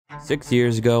6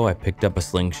 years ago, I picked up a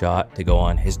slingshot to go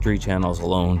on History Channel's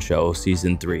Alone Show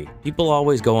Season 3. People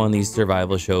always go on these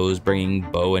survival shows bringing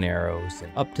bow and arrows,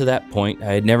 and up to that point,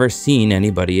 I had never seen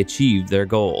anybody achieve their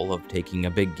goal of taking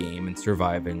a big game and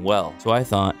surviving well. So I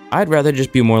thought, I'd rather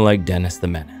just be more like Dennis the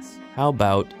Menace. How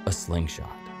about a slingshot?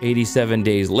 87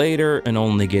 days later, and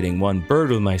only getting one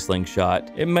bird with my slingshot,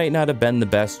 it might not have been the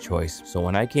best choice. So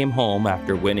when I came home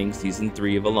after winning Season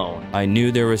 3 of Alone, I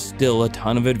knew there was still a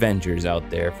ton of adventures out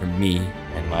there for me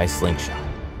and my slingshot.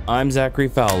 I'm Zachary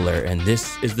Fowler, and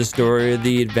this is the story of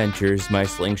the adventures my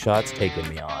slingshot's taken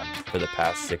me on for the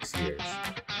past 6 years.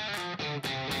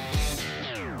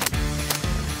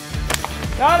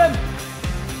 Got him!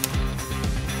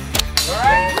 All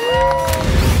right.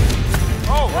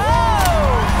 Oh!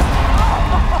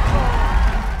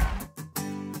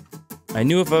 I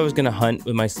knew if I was gonna hunt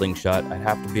with my slingshot, I'd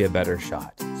have to be a better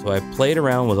shot. So I played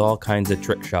around with all kinds of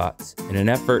trick shots in an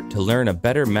effort to learn a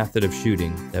better method of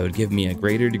shooting that would give me a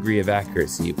greater degree of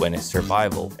accuracy when its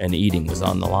survival and eating was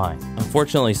on the line.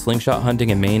 Unfortunately, slingshot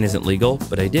hunting in Maine isn't legal,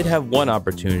 but I did have one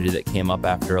opportunity that came up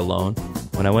after Alone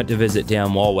when I went to visit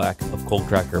Dan Walwack of Cold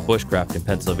Cracker Bushcraft in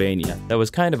Pennsylvania. That was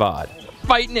kind of odd.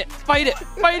 Fighting it, fight it,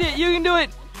 fight it, you can do it!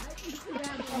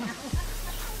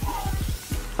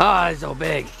 Ah, it's so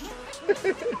big.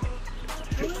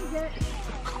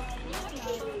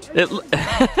 It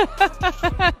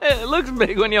looks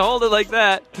big when you hold it like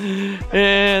that,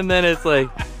 and then it's like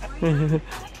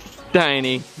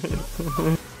tiny.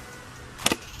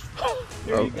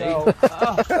 There you go.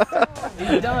 Oh,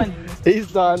 he's done.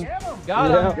 He's done.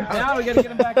 Got him. Now we gotta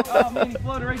get him back. Oh man, he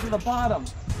floated right to the bottom.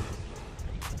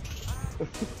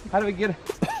 How do we get him?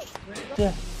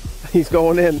 Yeah. He's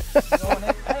going in.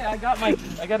 Hey, I got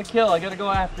a kill. I gotta go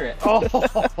after it. Oh.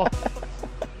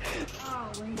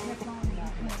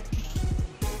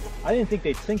 I didn't think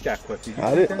they'd sink that quick. Did you?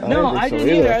 I didn't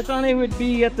either. I thought they would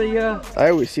be at the. I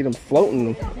always see them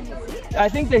floating. I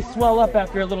think they swell up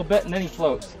after a little bit and then he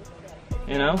floats.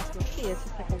 You know? It's just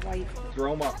like a white.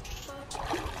 Throw him up.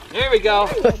 There we go.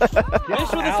 Fish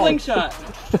with a slingshot.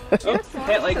 Oh,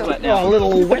 pant leg's wet now. Oh, a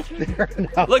little wet there.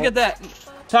 Now. Look at that.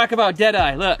 Talk about dead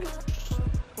eye. Look.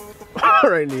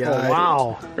 Right in the eye.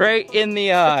 Wow. Right in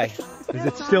the eye. Is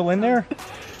it still in there?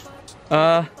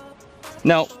 No.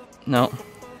 No.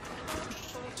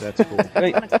 That's cool.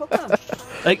 Wait.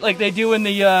 Like they do in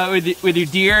the with your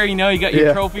deer, you know, you got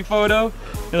your trophy photo.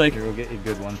 You're like, here, we'll get you a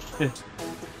good one.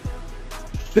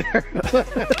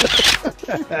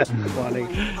 That's funny.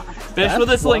 Fish with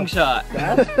a slingshot.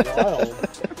 That's wild.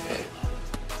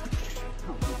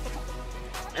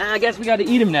 I guess we got to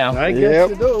eat him now. I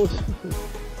guess it does.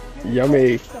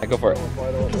 Yummy. I go for it.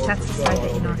 Because that's the side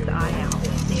that you knock the eye out.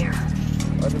 There.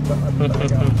 I've been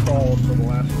installed for the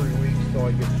last 3 weeks, so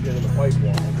I get shit in the pipe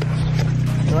wall.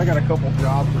 So I got a couple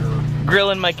jobs that are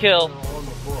grilling my kill. on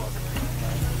the book.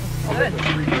 I'll make a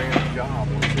 $3 grand job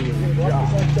or 2 in the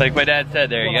job. Like my dad said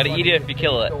there, you got to eat it if you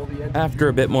kill it. After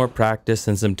a bit more practice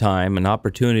and some time, an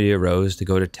opportunity arose to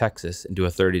go to Texas and do a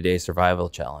 30-day survival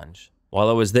challenge. While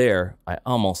I was there, I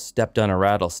almost stepped on a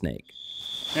rattlesnake.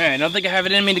 Alright, I don't think I have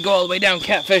it in me to go all the way down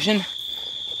catfishing,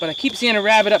 but I keep seeing a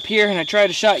rabbit up here, and I tried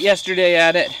a shot yesterday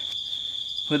at it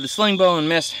with the sling bow and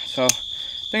missed, so I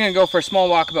think I'm gonna go for a small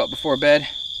walkabout before bed.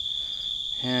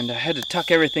 And I had to tuck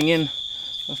everything in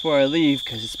before I leave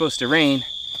because it's supposed to rain.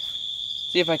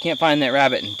 See if I can't find that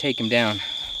rabbit and take him down.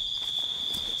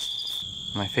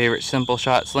 My favorite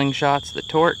SimpleShot Slingshots, the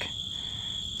torque.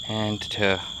 And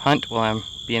to hunt while I'm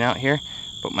being out here,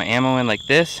 put my ammo in like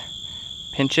this,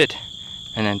 pinch it,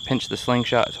 and then pinch the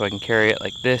slingshot so I can carry it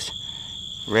like this,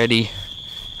 ready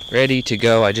to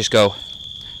go. I just go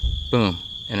boom,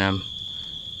 and I'm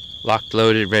locked,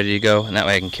 loaded, ready to go, and that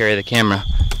way I can carry the camera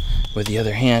with the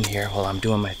other hand here while I'm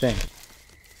doing my thing.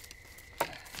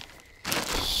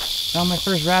 Found my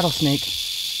first rattlesnake.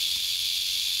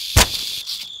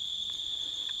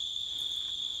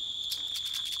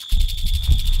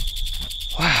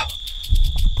 Wow.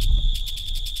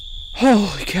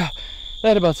 Holy cow.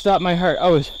 That about stopped my heart. I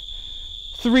was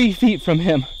 3 feet from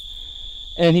him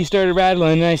and he started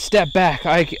rattling and I stepped back.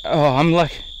 I'm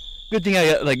like, good thing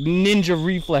I got like ninja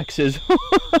reflexes.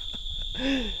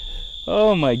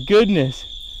 Oh my goodness.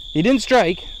 He didn't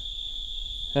strike,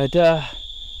 but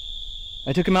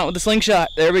I took him out with the slingshot.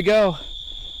 There we go.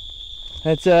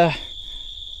 That's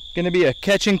gonna be a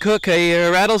catch and cook a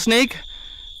rattlesnake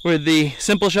with the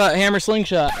SimpleShot hammer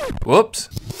slingshot. Whoops.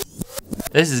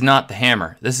 This is not the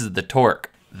hammer. This is the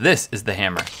torque. This is the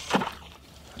hammer.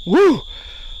 Woo!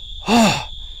 Oh,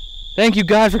 thank you,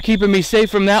 God, for keeping me safe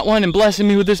from that one and blessing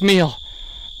me with this meal.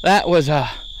 That was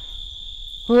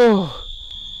whew.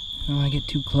 I don't want to get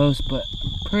too close, but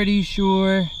I'm pretty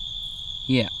sure.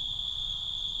 Yeah.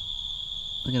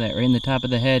 Look at that, right in the top of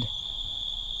the head.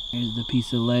 There's the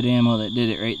piece of lead ammo that did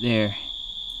it right there.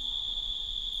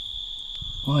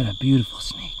 What a beautiful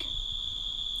snake.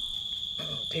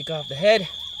 Take off the head.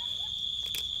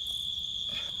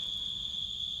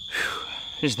 Whew.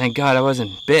 Just thank God I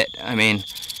wasn't bit. I mean,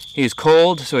 he was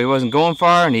cold, so he wasn't going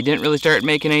far, and he didn't really start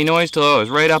making any noise till I was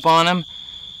right up on him.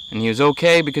 And he was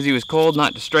okay because he was cold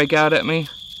not to strike out at me.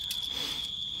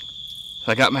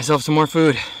 So I got myself some more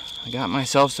food.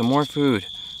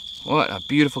 What a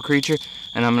beautiful creature.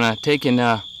 And I'm gonna take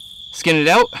and skin it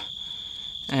out,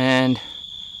 and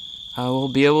I will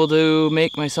be able to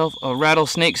make myself a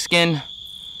rattlesnake skin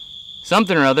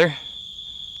something or other.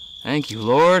 Thank you,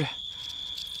 Lord.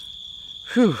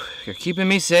 Whew, you're keeping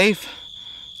me safe,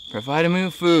 providing me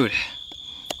with food.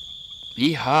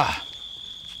 Yeehaw.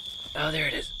 Oh, there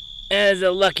it is. That's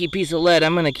a lucky piece of lead.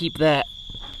 I'm gonna keep that.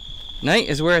 Night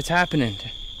is where it's happening.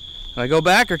 Do I go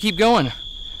back or keep going?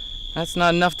 That's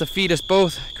not enough to feed us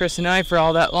both, Chris and I, for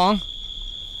all that long.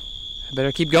 I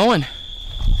better keep going.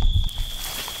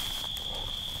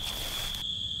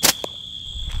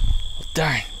 Well,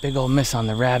 darn, big old miss on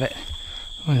the rabbit.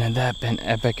 Wouldn't have that been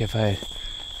epic if I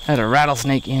had a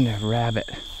rattlesnake and a rabbit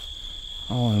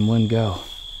all in one go.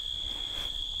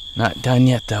 Not done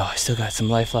yet though. I still got some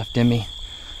life left in me.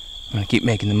 I'm gonna keep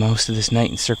making the most of this night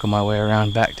and circle my way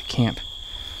around back to camp.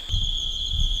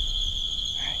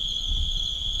 Alright.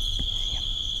 See him?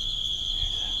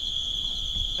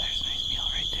 There's a nice meal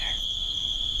right there.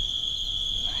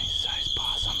 Nice sized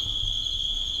possum.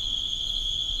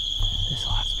 This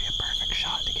will have to be a perfect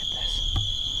shot to get this.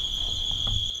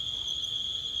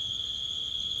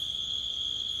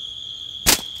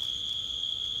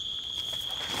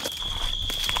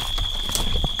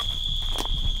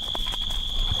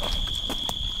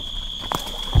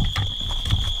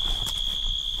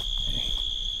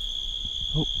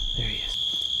 Oh, there he is.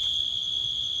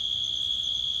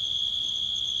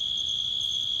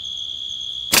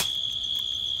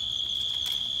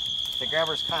 The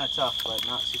grabber's kind of tough, but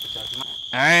not super tough.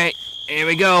 All right, here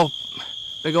we go.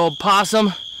 Big old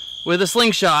possum with a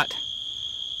slingshot.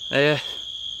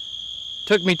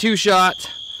 Took me 2 shots,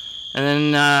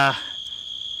 and then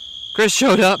Chris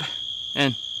showed up,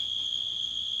 and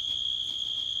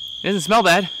it doesn't smell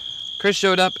bad. Chris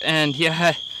showed up, and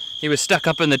yeah, he was stuck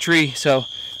up in the tree, so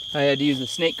I had to use the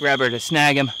snake grabber to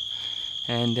snag him.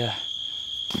 And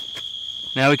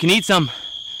now we can eat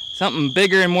something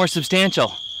bigger and more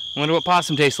substantial. I wonder what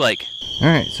possum tastes like. All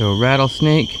right, so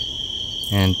rattlesnake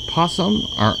and possum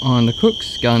are on the cook,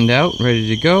 gunned out, ready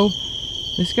to go.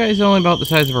 This guy's only about the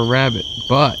size of a rabbit,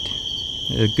 but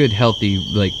a good healthy,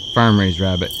 like, farm-raised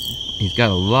rabbit. He's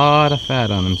got a lot of fat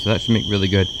on him, so that should make really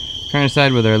good. I'm trying to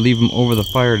decide whether I leave him over the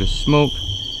fire to smoke,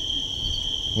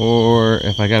 or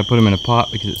if I gotta put him in a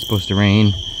pot because it's supposed to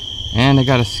rain. And I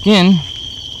got a skin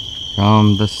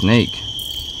from the snake,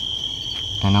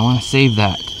 and I want to save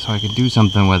that so I can do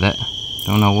something with it.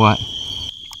 Don't know what.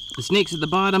 The snake's at the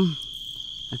bottom.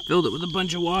 I filled it with a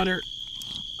bunch of water.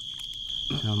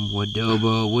 Some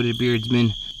Wadobo, wooded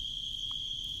beardsman.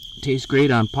 Tastes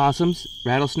great on possums,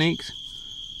 rattlesnakes,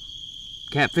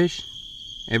 catfish,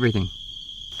 everything.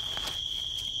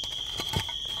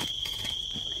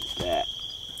 Look at that.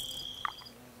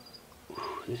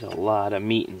 There's a lot of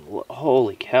meat, and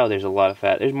holy cow, there's a lot of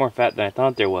fat. There's more fat than I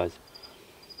thought there was.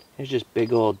 There's just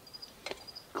big old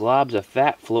globs of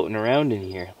fat floating around in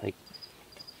here, like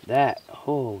that.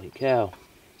 Holy cow.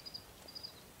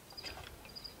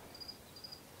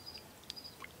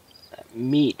 That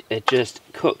meat, it just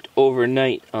cooked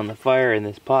overnight on the fire in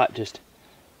this pot, just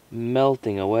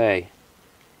melting away.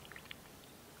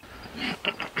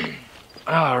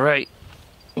 Alright.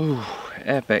 Ooh,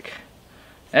 epic.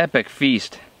 Epic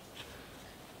feast.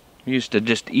 Used to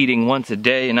just eating once a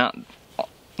day, not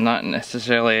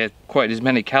necessarily quite as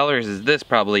many calories as this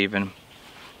probably even.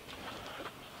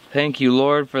 Thank you,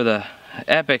 Lord, for the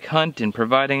epic hunt and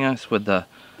providing us with the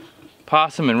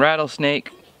possum and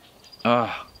rattlesnake.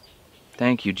 Oh,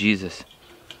 thank you, Jesus.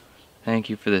 Thank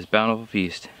you for this bountiful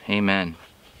feast. Amen.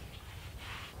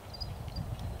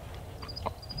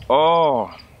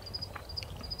 Oh,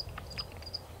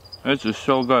 this is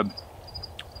so good.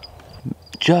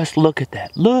 Just look at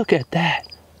that. Look at that.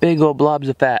 Big old blobs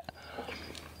of fat.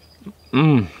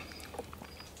 Mmm.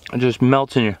 It just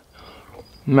melts in your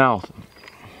mouth.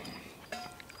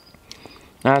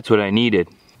 That's what I needed.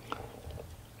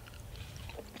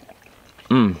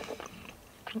 Mmm.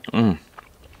 Mmm.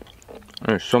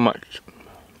 There's so much.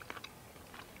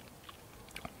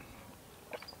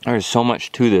 There's so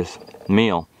much to this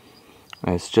meal.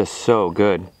 It's just so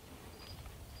good.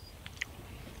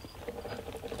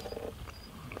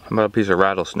 How about a piece of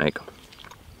rattlesnake?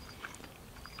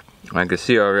 I can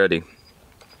see already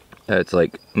that it's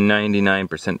like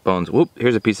 99% bones. Whoop,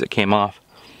 here's a piece that came off.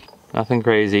 Nothing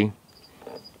crazy.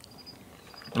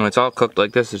 When it's all cooked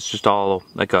like this, it's just all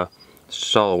like it's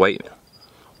just all white.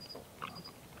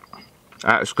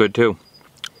 That's good too.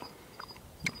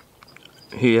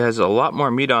 He has a lot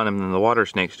more meat on him than the water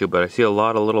snakes do, but I see a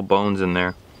lot of little bones in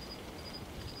there.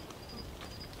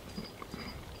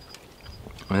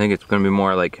 I think it's going to be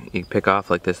more like you pick off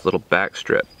like this little back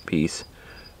strip piece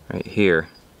right here,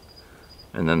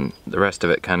 and then the rest of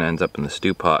it kind of ends up in the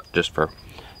stew pot just to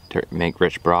make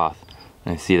rich broth.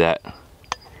 And I see that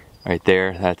right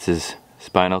there, that's his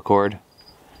spinal cord,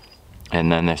 and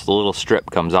then this little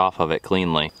strip comes off of it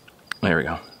cleanly. There we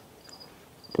go.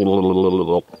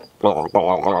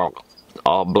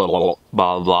 All blah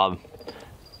blah blah.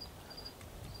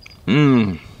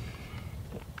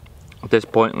 At this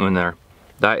point, when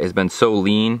that has been so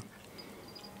lean,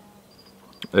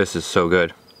 this is so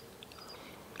good.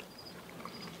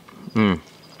 What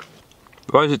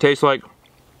does it taste like?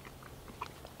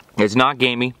 It's not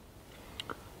gamey.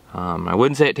 I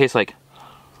wouldn't say it tastes like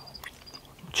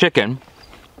chicken.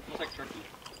 It's like turkey.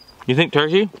 You think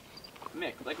turkey?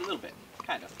 Mix, like a little bit,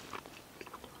 kind of.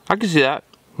 I can see that.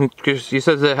 He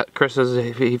says that Chris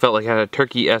says he felt like it had a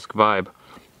turkey-esque vibe.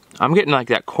 I'm getting like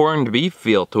that corned beef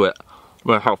feel to it.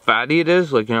 But how fatty it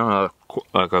is, like, you know,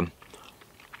 like a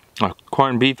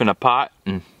corned beef in a pot,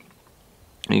 and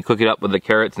you cook it up with the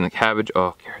carrots and the cabbage.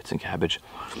 Oh, carrots and cabbage.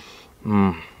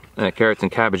 And the carrots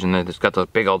and cabbage, and then it's got those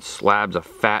big old slabs of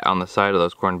fat on the side of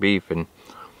those corned beef, and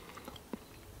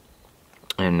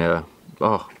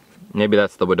oh, maybe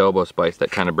that's the adobo spice that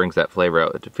kind of brings that flavor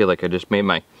out. I feel like I just made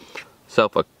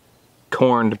myself a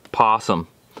corned possum,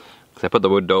 because I put the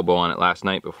adobo on it last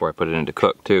night before I put it into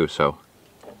cook too. So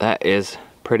that is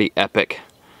pretty epic.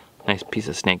 Nice piece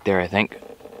of snake there, I think.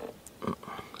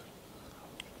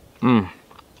 And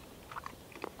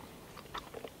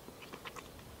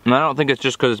I don't think it's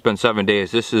just because it's been 7 days.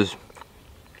 This is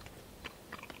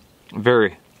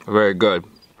very, very good.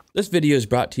 This video is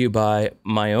brought to you by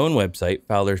my own website,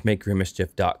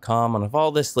 FowlersMakeryMischief.com. And if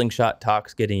all this slingshot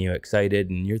talk's getting you excited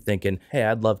and you're thinking, hey,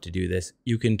 I'd love to do this,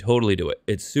 you can totally do it.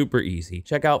 It's super easy.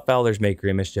 Check out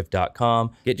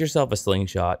FowlersMakeryMischief.com. Get yourself a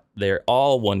slingshot. They're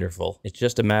all wonderful. It's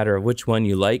just a matter of which one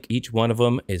you like. Each one of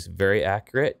them is very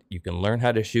accurate. You can learn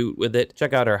how to shoot with it.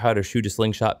 Check out our How to Shoot a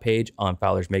Slingshot page on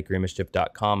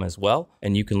FowlersMakeryMischief.com as well,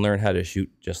 and you can learn how to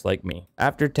shoot just like me.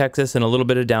 After Texas and a little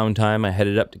bit of downtime, I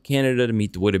headed up to Canada to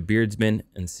meet the wooded beardsman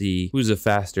and see who's a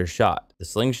faster shot, the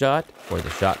slingshot or the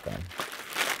shotgun.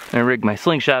 I rigged my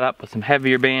slingshot up with some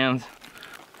heavier bands,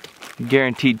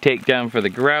 guaranteed takedown for the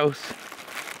grouse,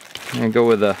 and I go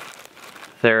with a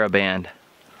TheraBand.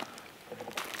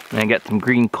 And I got some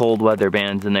green cold weather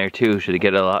bands in there too, should it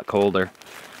get a lot colder.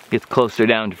 Gets closer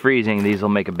down to freezing, these will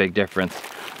make a big difference.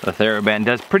 The TheraBand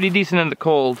does pretty decent in the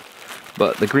cold,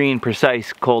 but the green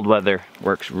precise cold weather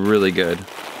works really good.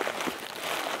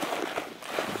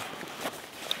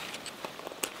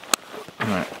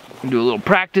 Alright, do a little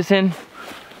practicing.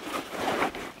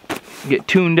 Get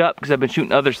tuned up because I've been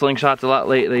shooting other slingshots a lot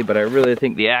lately, but I really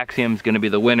think the Axiom is going to be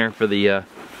the winner for the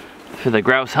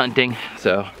grouse hunting.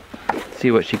 So, see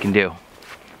what she can do.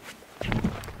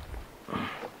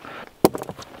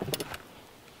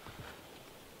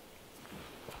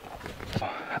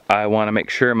 I want to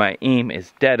make sure my aim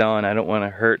is dead on. I don't want to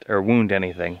hurt or wound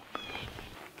anything.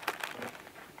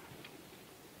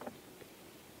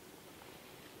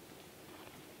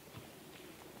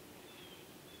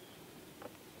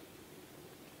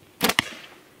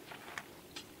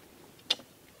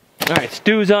 Alright,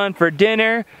 stew's on for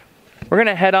dinner. We're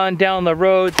gonna head on down the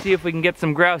road, see if we can get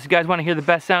some grouse. You guys wanna hear the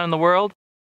best sound in the world?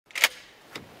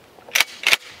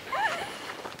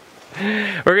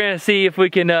 We're gonna see if we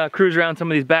can cruise around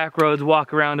some of these back roads,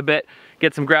 walk around a bit,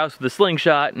 get some grouse with the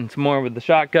slingshot and some more with the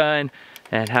shotgun,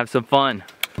 and have some fun.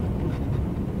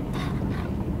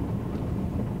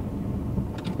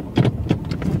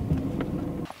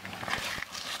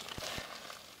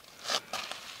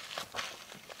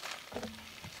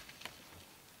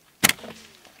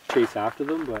 Chase after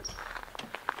them, but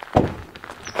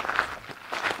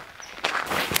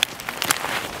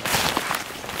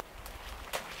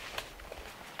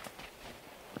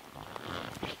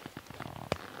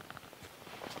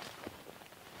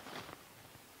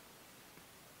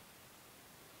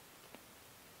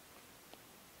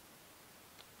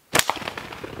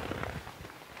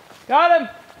got him!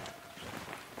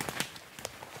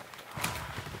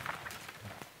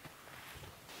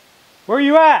 Where are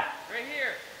you at? Right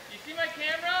here. You see my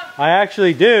camera? I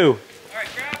actually do. Alright,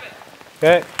 grab it.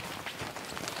 Okay.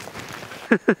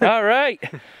 All right,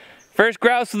 first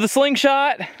grouse with the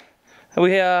slingshot.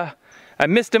 I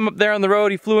missed him up there on the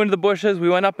road. He flew into the bushes. We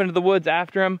went up into the woods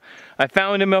after him. I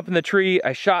found him up in the tree.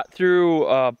 I shot through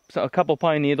a couple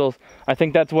pine needles. I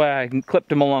think that's why I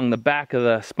clipped him along the back of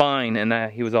the spine,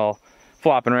 and he was all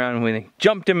flopping around. And we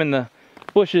jumped him in the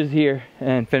bushes here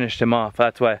and finished him off.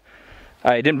 That's why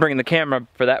I didn't bring the camera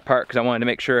for that part, because I wanted to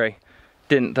make sure I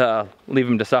didn't leave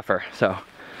him to suffer. So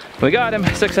we got him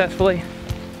successfully.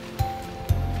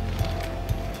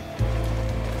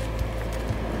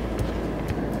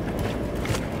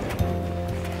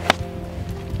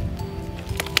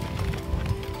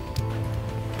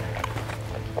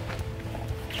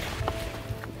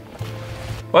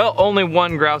 Well, only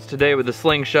one grouse today with the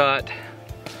slingshot.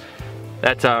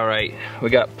 That's all right. We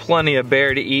got plenty of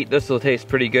bear to eat. This will taste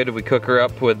pretty good if we cook her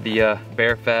up with the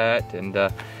bear fat. And I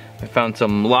found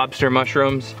some lobster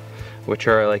mushrooms, which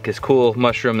are like this cool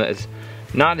mushroom that is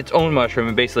not its own mushroom.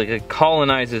 It basically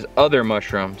colonizes other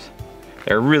mushrooms.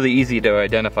 They're really easy to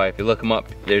identify. If you look them up,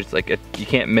 there's like you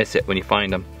can't miss it when you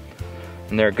find them.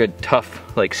 And they're a good,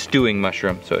 tough, like stewing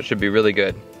mushroom, so it should be really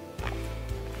good.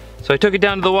 So I took it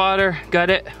down to the water,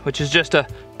 gut it, which is just a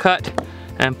cut,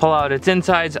 and pull out its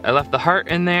insides. I left the heart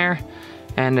in there,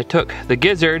 and I took the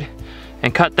gizzard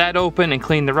and cut that open and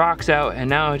cleaned the rocks out, and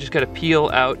now I just gotta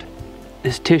peel out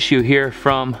this tissue here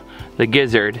from the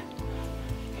gizzard.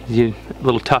 It's a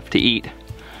little tough to eat.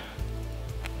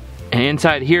 And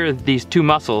inside here, these two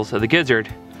muscles of the gizzard,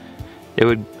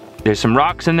 there's some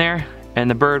rocks in there, and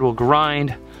the bird will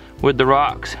grind with the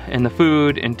rocks and the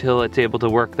food until it's able to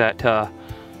work that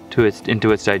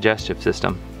into its digestive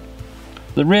system.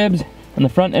 The ribs on the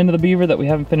front end of the beaver that we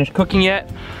haven't finished cooking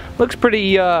yet looks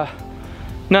pretty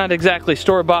not exactly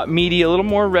store-bought meaty, a little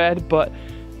more red, but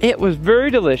it was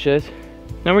very delicious.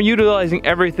 Now we're utilizing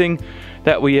everything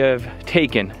that we have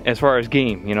taken as far as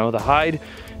game. You know, the hide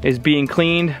is being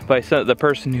cleaned by the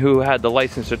person who had the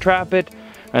license to trap it,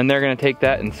 and they're gonna take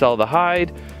that and sell the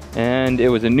hide. And it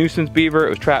was a nuisance beaver. It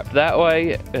was trapped that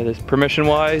way,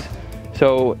 permission-wise.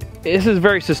 So this is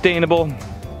very sustainable,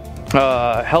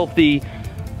 healthy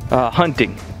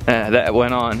hunting that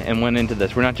went into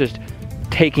this. We're not just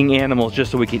taking animals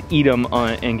just so we can eat them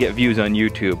and get views on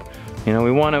YouTube. You know,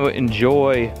 we want to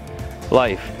enjoy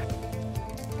life.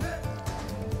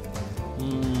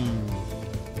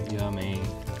 Yummy.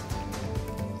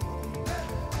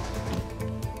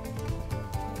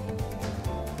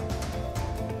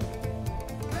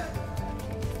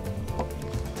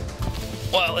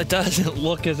 Well, it doesn't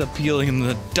look as appealing in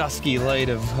the dusky light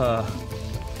of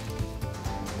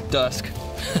dusk.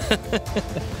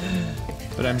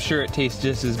 But I'm sure it tastes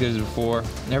just as good as before.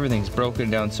 Everything's broken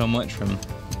down so much from,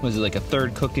 was it like a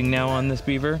third cooking now on this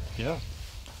beaver? Yeah.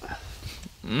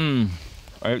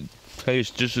 It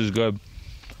tastes just as good.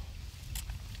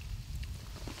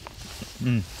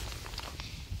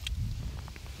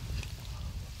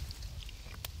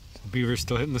 Beaver's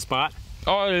still hitting the spot?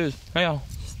 Oh, it is, yeah.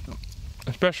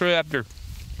 Especially after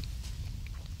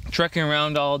trekking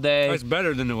around all day. It's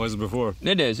better than it was before.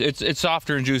 It is. It's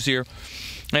softer and juicier.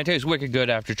 And it tastes wicked good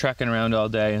after trekking around all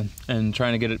day and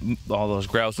trying to get all those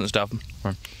grouse and stuff.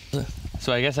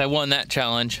 So I guess I won that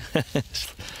challenge.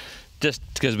 Just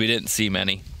because we didn't see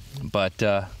many. But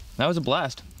that was a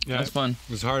blast. Yeah, that was fun.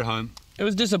 It was a hard hunt. It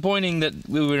was disappointing that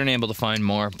we weren't able to find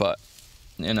more, but,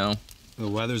 you know. The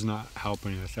weather's not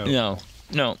helping us out.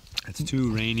 No. It's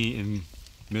too rainy and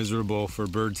miserable for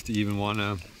birds to even want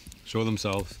to show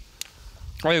themselves.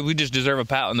 We just deserve a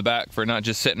pat on the back for not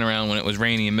just sitting around when it was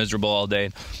rainy and miserable all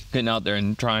day, getting out there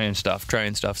and trying stuff,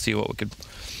 see what we could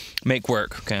make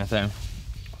work, kind of thing.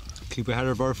 Keep ahead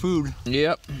of our food.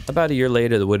 Yep. About a year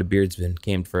later, the Wooded Beardsman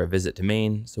came for a visit to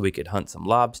Maine so we could hunt some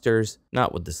lobsters,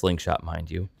 not with the slingshot, mind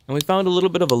you. And we found a little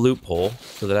bit of a loophole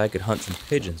so that I could hunt some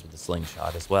pigeons with the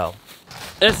slingshot as well.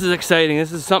 This is exciting.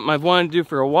 This is something I've wanted to do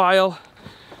for a while,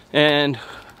 and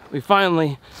we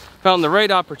finally found the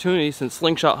right opportunity since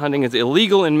slingshot hunting is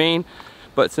illegal in Maine,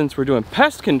 but since we're doing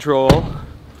pest control.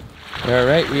 All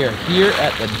right, we are here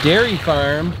at the dairy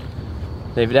farm.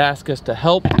 They've asked us to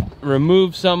help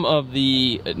remove some of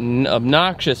the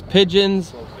obnoxious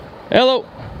pigeons. Hello.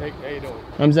 Hey, how you doing?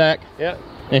 I'm Zach. Yeah.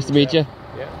 Nice to meet you.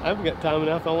 Yeah, I haven't got time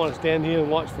enough. I want to stand here and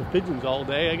watch for pigeons all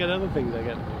day. I got other things I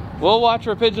got to do. We'll watch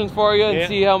for pigeons for you and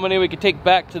see how many we can take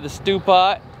back to the stew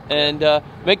pot and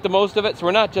make the most of it. So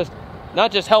we're not just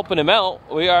helping him out.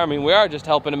 We are just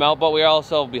helping him out, but we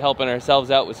also be helping ourselves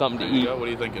out with something to eat. What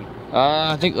are you thinking?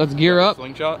 I think let's gear up.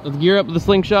 Slingshot? Let's gear up with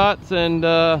the slingshots,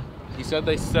 and he said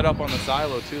they set up on the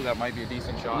silo too. That might be a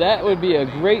decent shot. that would be a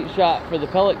great shot for the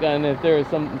pellet gun if there was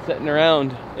something sitting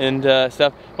around and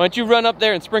stuff. Why don't you run up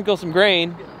there and sprinkle some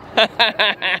grain,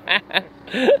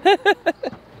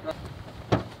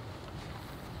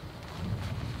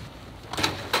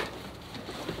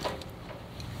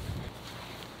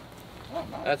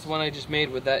 That's one I just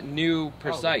made with that new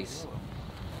precise,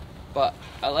 but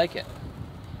I like it.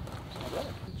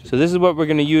 So this is what we're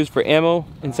gonna use for ammo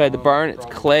inside the barn. It's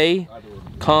clay,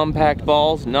 compact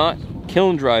balls, not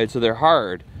kiln dried, so they're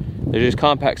hard. They're just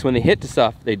compact, so when they hit the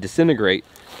stuff, they disintegrate.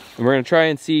 And we're gonna try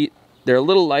and see, they're a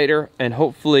little lighter, and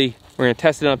hopefully, we're gonna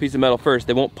test it on a piece of metal first.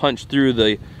 They won't punch through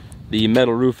the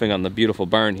metal roofing on the beautiful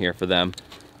barn here for them.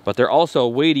 But they're also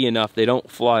weighty enough, they don't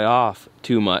fly off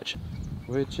too much.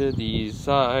 Which of these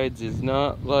sides is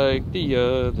not like the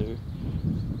other?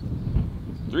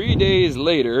 3 days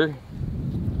later,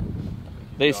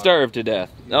 they starved to death.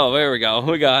 Oh, there we go,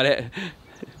 we got it.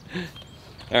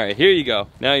 All right, here you go.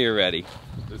 Now you're ready.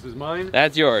 This is mine?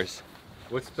 That's yours.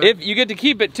 What's the... If you get to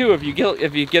keep it too, if you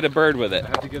get a bird with it. I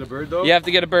have to get a bird though? You have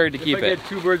to get a bird to keep it. If I get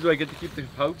 2 birds, do I get to keep the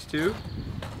pouch too?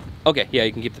 Okay, yeah,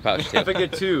 you can keep the pouch too. If I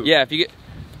get 2? Yeah, if you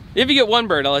get 1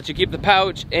 bird, I'll let you keep the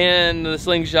pouch and the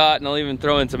slingshot, and I'll even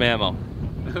throw in some ammo.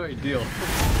 All right, deal.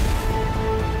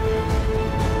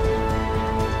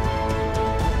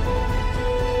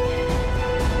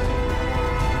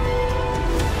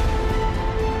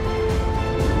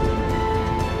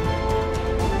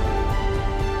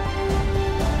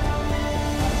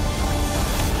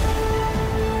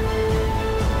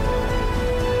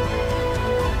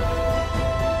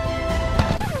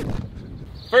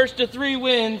 First to 3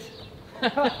 wins.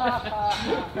 What's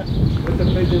the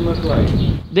pigeon look like?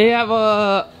 They have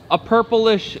a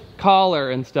purplish collar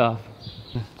and stuff.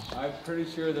 I'm pretty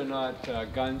sure they're not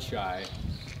gun shy.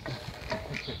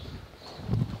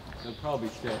 They'll probably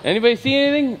sit. Anybody see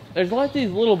anything? There's lots of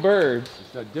these little birds.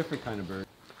 It's a different kind of bird.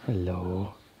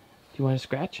 Hello. Do you want to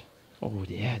scratch? Oh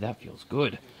yeah, that feels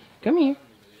good. Come here.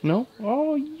 No?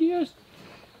 Oh yes.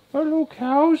 Hello,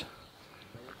 cows.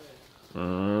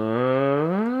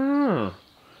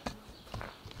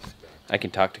 I can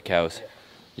talk to cows.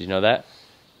 Did you know that?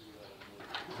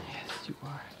 Yes, you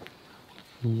are.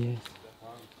 Yes.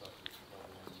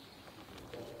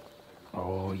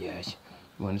 Oh, yes.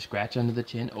 You want to scratch under the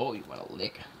chin? Oh, you want to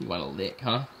lick. You want to lick,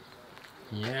 huh?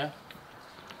 Yeah.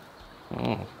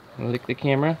 Oh, lick the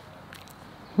camera.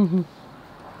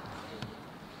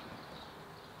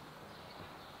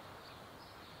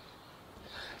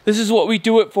 This is what we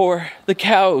do it for, the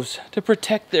cows, to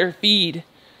protect their feed.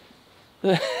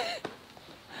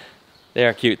 They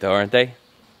are cute though, aren't they?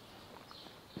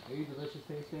 Are you delicious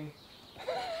tasting?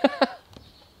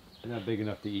 They're not big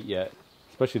enough to eat yet,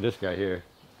 especially this guy here.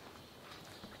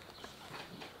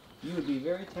 You would be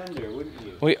very tender, wouldn't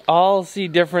you? We all see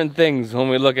different things when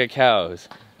we look at cows.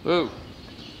 Whoa.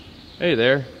 Hey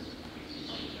there.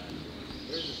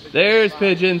 There's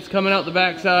pigeons coming out the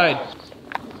backside.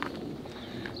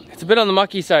 It's a bit on the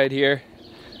mucky side here.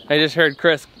 I just heard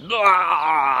Chris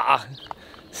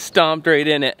stomped right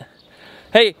in it.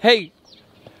 Hey, hey,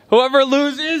 whoever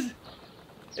loses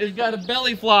has got a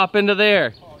belly flop into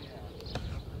there.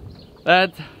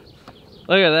 Look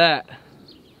at that.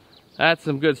 That's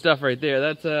some good stuff right there.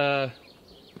 That's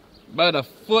about a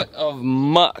foot of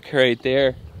muck right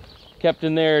there. Kept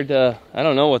in there to, I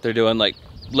don't know what they're doing, like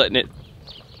letting it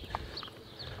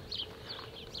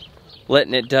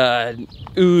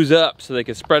ooze up so they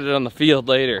can spread it on the field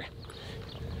later.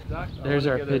 There's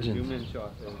our pigeons.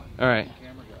 All right.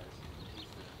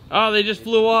 Oh, they just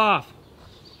flew off.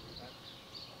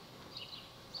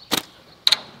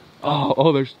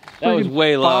 Oh, there's that was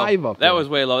way low. 5 up there. That was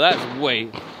way low. That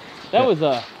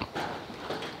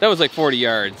was like 40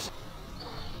 yards.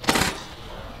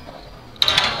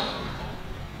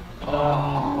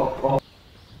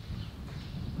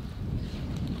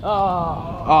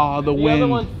 Oh, the wind. The other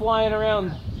one's flying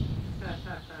around.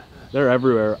 They're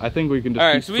everywhere. I think we can just.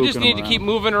 All right, so we just need to keep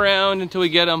moving around until we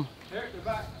get them. Here, they're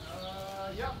back.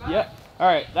 Yep. All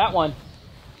right, that one.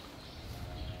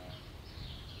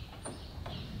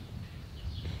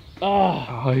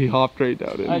 Oh, he hopped right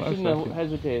down in. I shouldn't have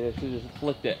hesitated. I should have just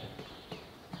flicked it.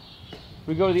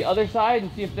 We go to the other side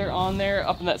and see if they're on there,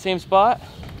 up in that same spot.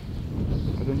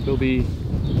 I think they'll be.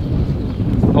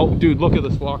 Oh, dude, look at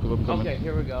this flock of them coming. Okay,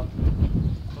 here we go.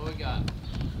 What we got?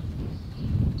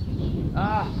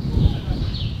 Ah.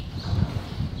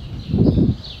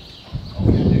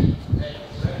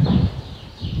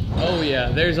 Oh yeah,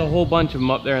 there's a whole bunch of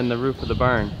them up there on the roof of the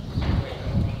barn.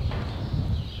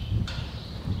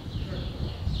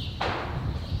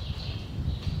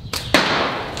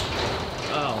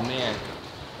 Oh man.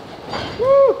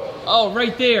 Woo! Oh,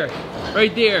 right there.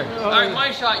 Right there. All right,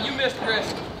 my shot. You missed,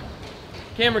 Chris.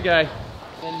 Camera guy.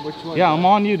 Which one? Yeah, I'm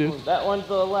on you, dude. That one's to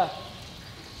the left.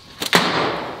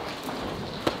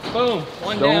 Boom.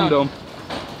 One Dome, down. dome.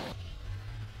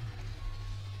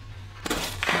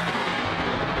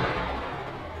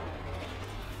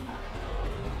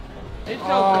 It's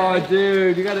Oh, okay.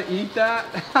 dude, you gotta eat that?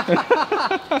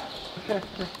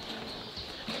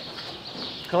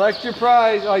 Collect your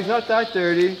prize. Oh, he's not that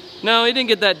dirty. No, he didn't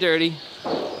get that dirty.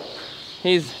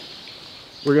 He's...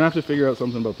 We're gonna have to figure out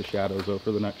something about the shadows though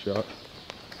for the next shot.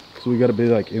 So we gotta be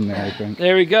like in there, I think.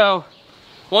 There we go.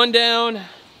 One down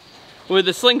with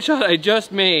the slingshot I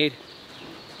just made.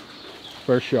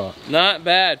 First shot. Not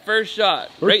bad. First shot.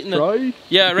 First right in the try?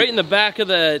 Yeah, right in the back of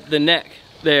the neck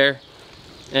there.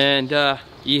 And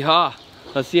yeehaw.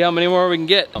 Let's see how many more we can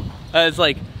get. It's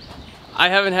like I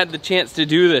haven't had the chance to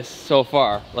do this so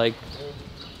far. Like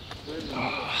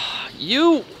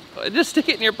you just stick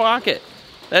it in your pocket.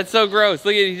 That's so gross.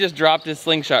 Look at he just dropped his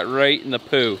slingshot right in the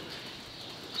poo.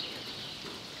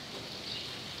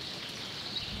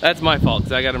 That's my fault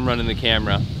because I got him running the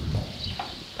camera.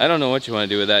 I don't know what you want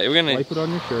to do with that. We're gonna Wipe it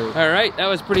on your shirt. All right, that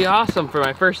was pretty awesome for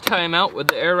my first time out with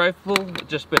the air rifle.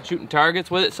 Just been shooting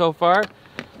targets with it so far.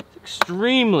 It's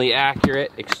extremely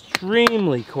accurate,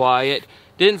 extremely quiet.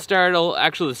 Didn't startle,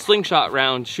 actually the slingshot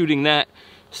round, shooting that,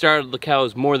 startled the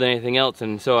cows more than anything else,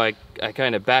 and so I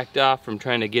kind of backed off from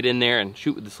trying to get in there and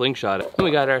shoot with the slingshot. And we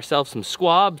got ourselves some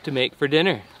squab to make for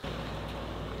dinner.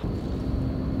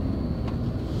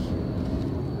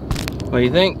 What do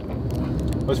you think?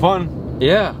 It was fun,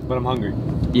 Yeah. but I'm hungry.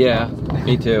 Yeah,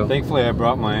 me too. Thankfully, I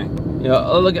brought my... Yeah,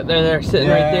 oh look at they're sitting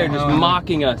right there just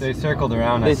mocking us. They circled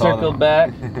around. They I saw circled them.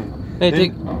 back.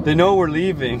 They know we're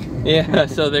leaving. Yeah,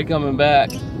 so they're coming back.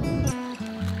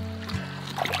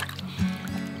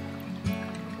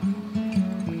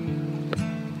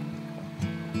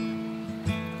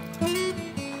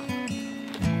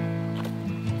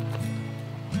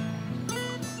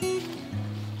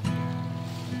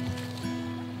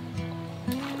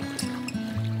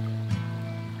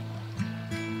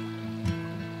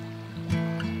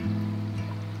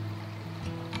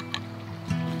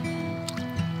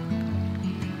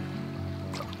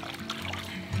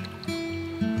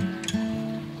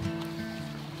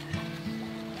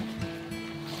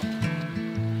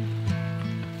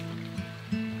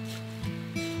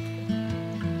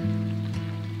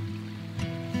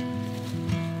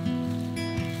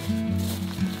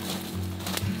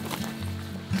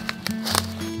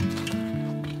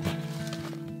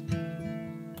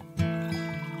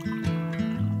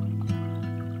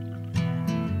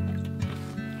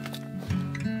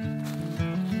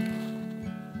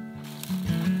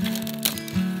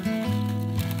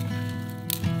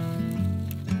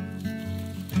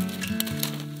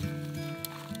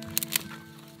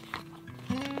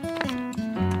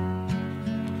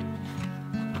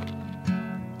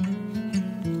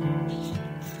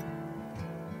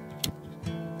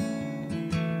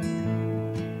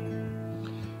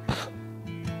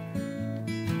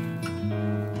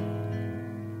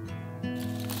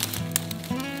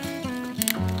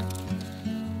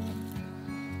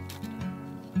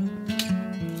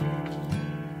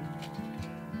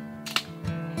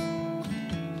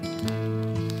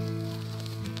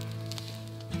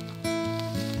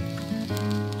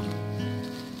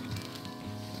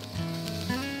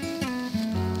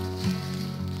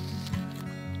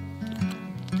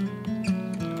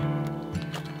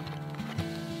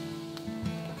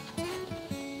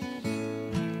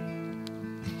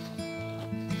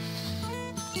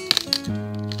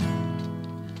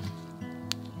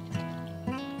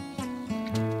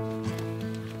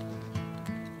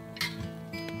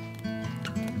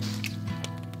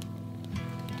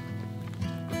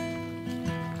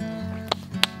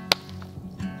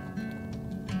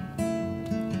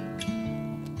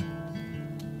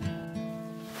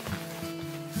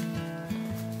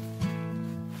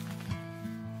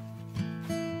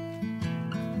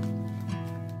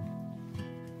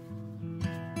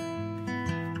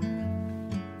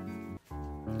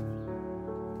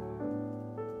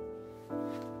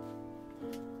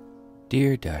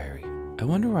 Dear Diary, I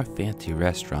wonder why fancy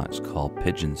restaurants call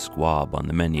pigeon squab on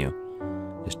the menu.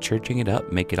 Does churching it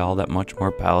up make it all that much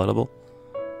more palatable?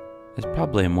 It's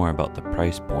probably more about the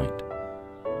price point,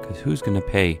 because who's gonna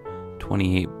pay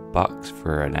 28 bucks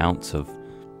for an ounce of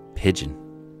pigeon?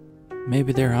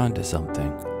 Maybe they're onto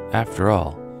something. After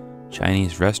all,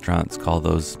 Chinese restaurants call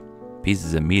those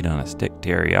pieces of meat on a stick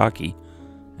teriyaki,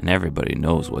 and everybody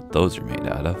knows what those are made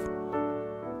out of.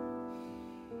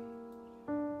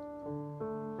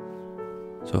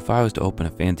 So if I was to open a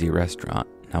fancy restaurant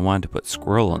and I wanted to put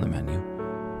squirrel on the menu,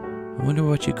 I wonder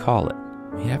what you'd call it.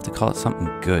 You'd have to call it something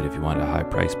good if you wanted a high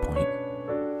price point.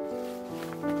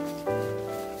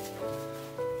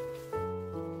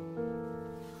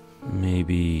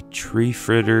 maybe tree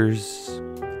fritters,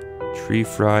 tree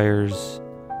fryers,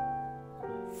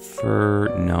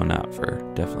 fur. No, not fur.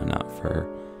 Definitely not fur.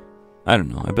 I don't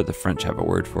know. I bet the French have a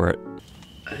word for it.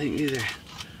 I think these are...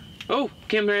 Oh,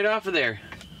 came right off of there.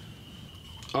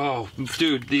 Oh,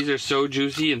 dude, these are so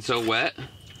juicy and so wet.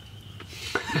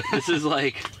 This is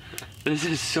like... This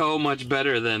is so much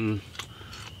better than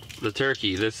the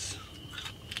turkey. This...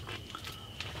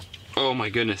 Oh my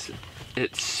goodness.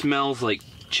 It smells like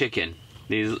chicken.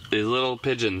 These little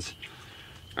pigeons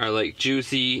are like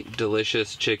juicy,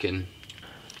 delicious chicken.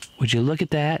 Would you look at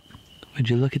that? Would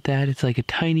you look at that? It's like a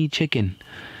tiny chicken.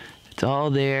 It's all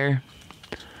there,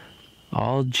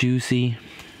 all juicy.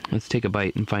 Let's take a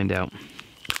bite and find out.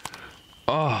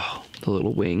 Oh, the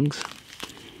little wings.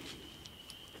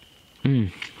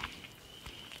 Mmm.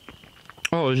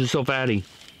 Oh, this is so fatty.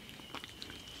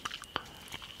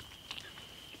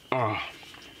 Oh.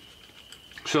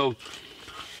 So,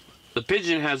 the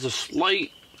pigeon has a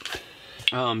slight,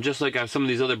 just like some of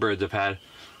these other birds I've had,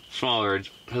 smaller, it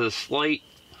has a slight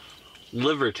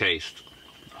liver taste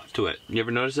to it. You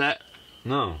ever notice that?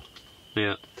 No.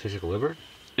 Yeah. Tastes like liver?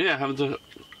 Yeah, having a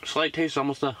slight taste,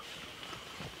 almost a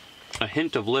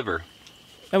hint of liver.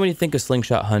 And when you think of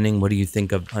slingshot hunting, what do you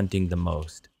think of hunting the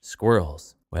most?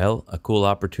 Squirrels. Well, a cool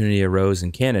opportunity arose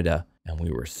in Canada, and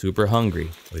we were super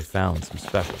hungry. We found some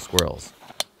special squirrels.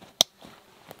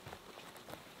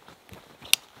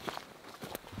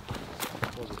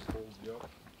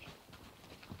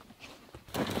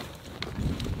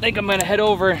 I think I'm gonna head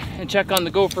over and check on the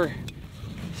gopher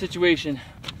situation.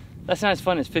 That's not as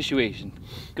fun as fishation.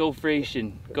 Gopher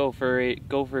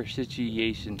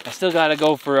situation. I still got a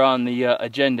gopher on the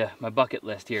agenda, my bucket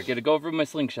list here. Get a gopher with my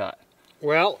slingshot.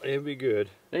 Well, it'd be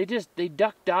good. They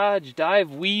duck, dodge,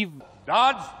 dive, weave.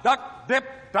 Dodge, duck, dip,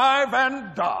 dive,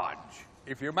 and dodge.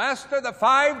 If you master the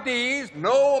 5 Ds,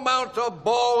 no amount of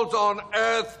balls on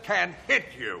earth can hit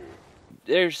you.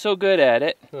 They're so good at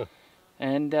it. Huh.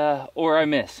 And, or I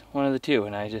miss, one of the two,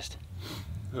 and I just,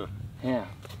 yeah.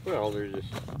 Well, they're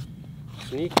just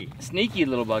sneaky. Sneaky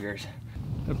little buggers.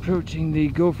 Approaching the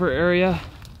gopher area.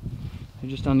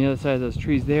 They're just on the other side of those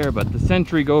trees there, but the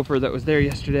sentry gopher that was there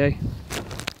yesterday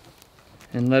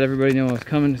and let everybody know I was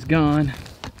coming is gone.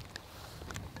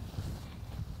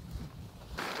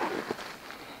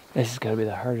 This has got to be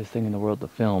the hardest thing in the world to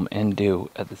film and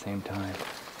do at the same time.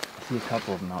 I see a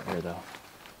couple of them out there though.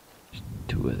 There's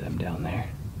 2 of them down there.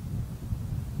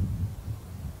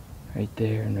 Right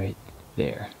there and right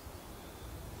there.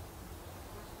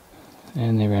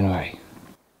 And they ran away.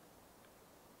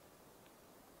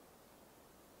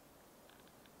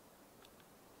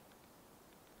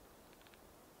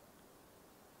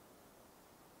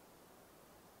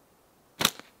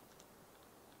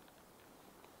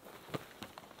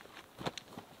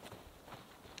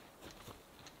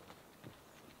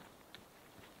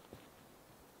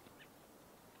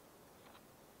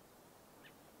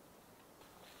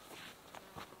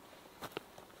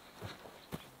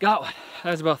 Got one.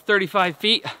 That was about 35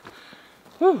 feet.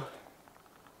 Whew.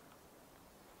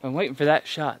 I'm waiting for that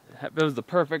shot. That was the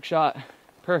perfect shot.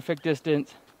 Perfect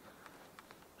distance.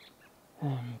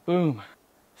 And boom.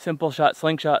 SimpleShot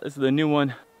Slingshot. This is the new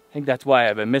one. I think that's why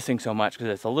I've been missing so much,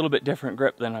 because it's a little bit different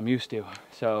grip than I'm used to.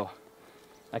 So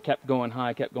I kept going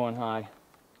high, kept going high.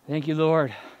 Thank you,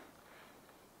 Lord.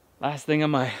 Last thing on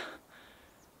my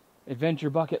adventure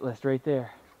bucket list right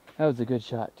there. That was a good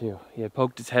shot too. He had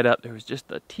poked his head up. There was just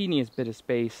the teeniest bit of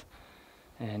space,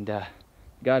 and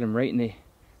got him right in the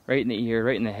ear,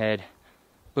 right in the head.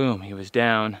 Boom! He was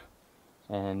down,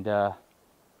 and I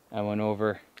went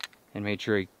over and made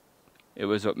sure it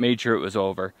was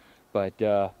over, but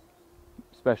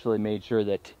especially made sure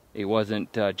that he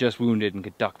wasn't just wounded and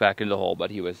could duck back into the hole.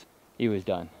 But he was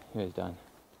done. He was done.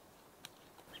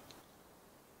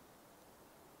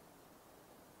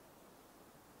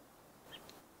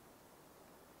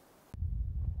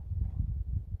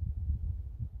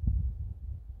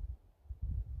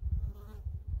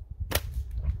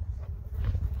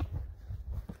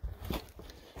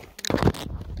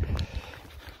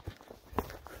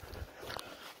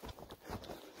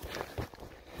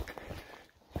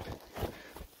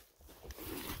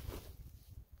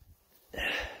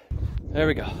 There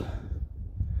we go.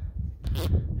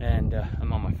 And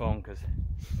I'm on my phone because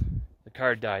the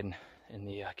card died in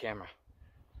the camera.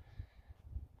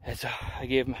 And so I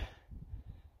gave him,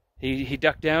 he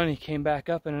ducked down, he came back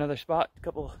up in another spot a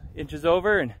couple inches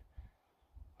over, and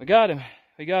we got him.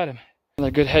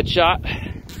 Another good headshot.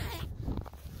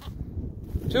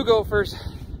 2 gophers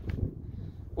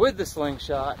with the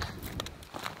slingshot.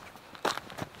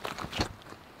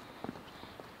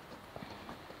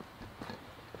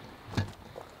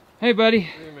 Hey, buddy.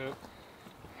 Wait a minute.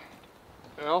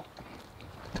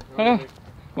 Al?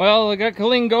 Well, I got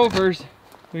clean gophers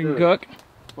we can cook.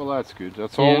 Well, that's good.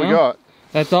 That's all we Yeah. got.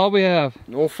 That's all we have.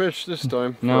 No fish this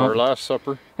time No. for our last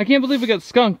supper. I can't believe we got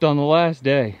skunked on the last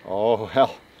day. Oh,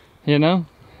 hell. You know?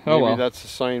 Oh, Maybe well. that's a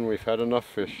sign we've had enough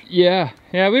fish. Yeah,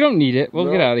 we don't need it. We'll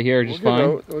No, get out of here just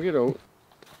fine. We'll get out.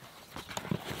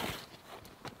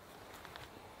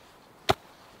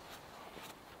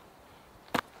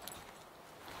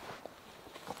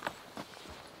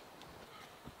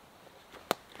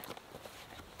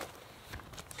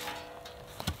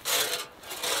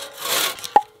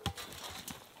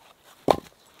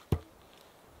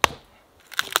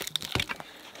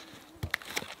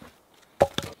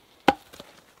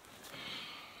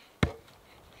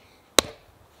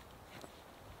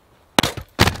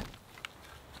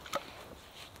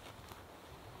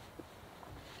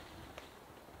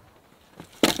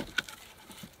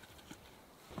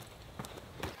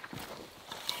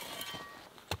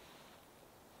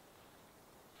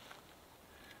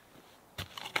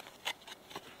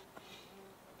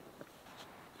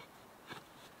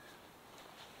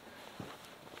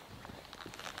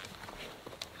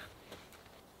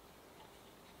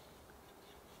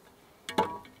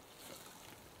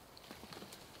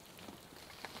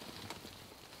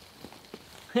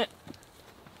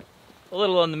 A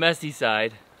little on the messy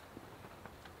side.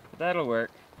 But that'll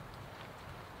work.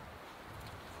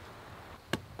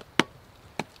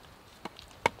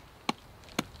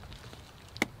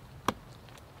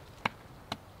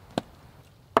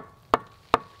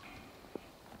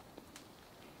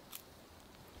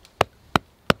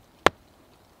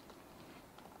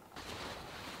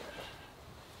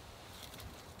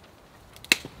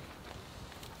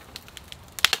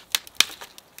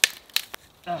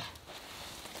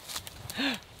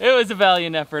 It was a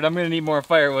valiant effort. I'm gonna need more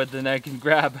firewood than I can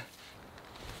grab.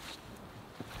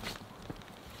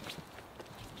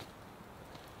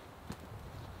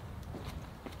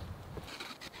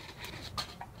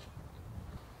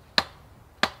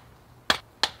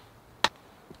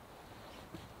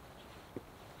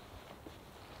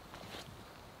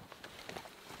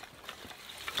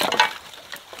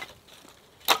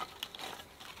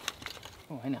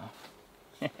 Oh, I know.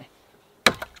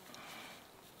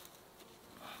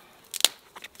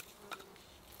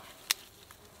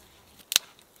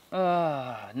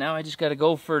 Now I just gotta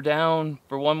gopher down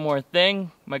for one more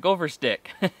thing. My gopher stick.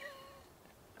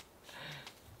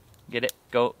 Get it?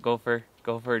 Gopher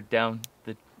down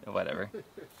the whatever.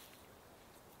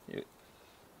 It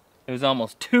was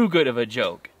almost too good of a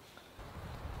joke.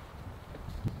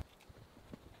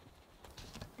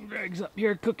 Greg's up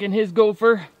here cooking his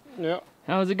gopher. Yeah.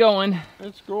 How's it going?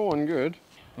 It's going good.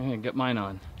 I'm gonna get mine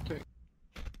on. Okay.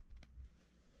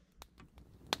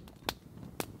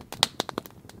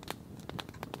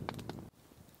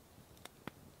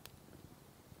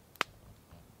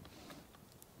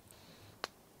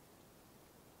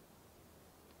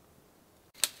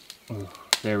 Ooh,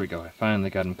 there we go. I finally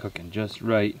got him cooking just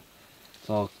right. It's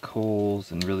all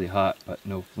coals and really hot, but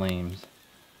no flames.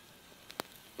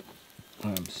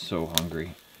 I'm so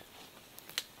hungry.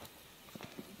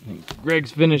 I think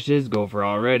Greg's finished his gopher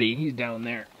already. He's down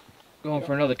there going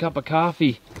for another cup of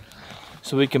coffee.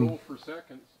 So we can Go for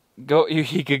seconds. go.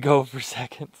 He could go for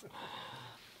seconds.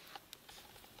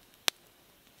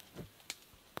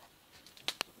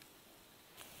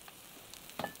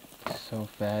 So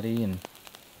fatty and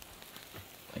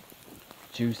like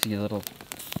juicy little.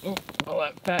 Oh, all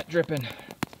that fat dripping.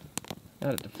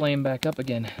 Got it to flame back up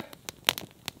again.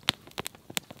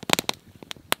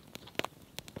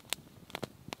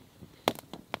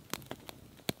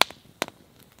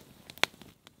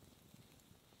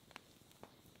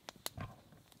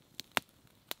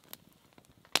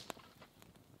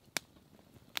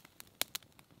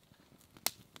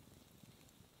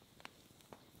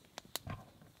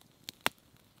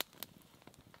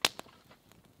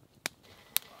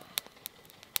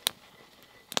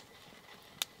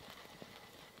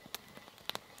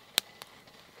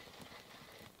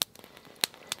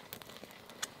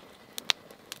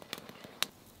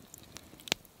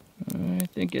 I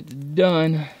think it's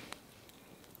done.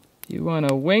 Do you want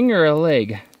a wing or a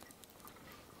leg?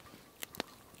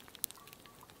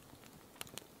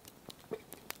 It's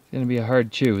gonna be a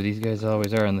hard chew. These guys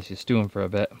always are unless you stew them for a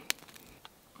bit.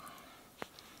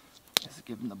 Let's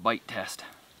give him the bite test.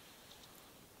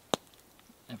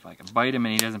 If I can bite him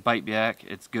and he doesn't bite back,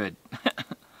 it's good.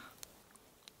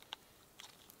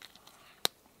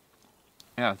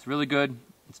 Yeah, it's really good.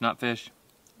 It's not fish.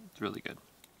 It's really good.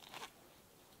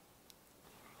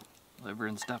 Liver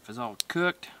and stuff is all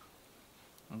cooked.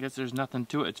 I guess there's nothing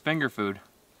to it. It's finger food.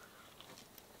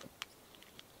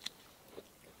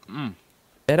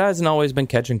 It hasn't always been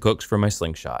catching cooks for my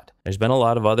slingshot. There's been a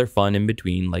lot of other fun in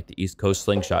between, like the East Coast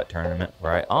Slingshot Tournament,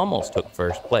 where I almost took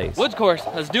first place. Woods course,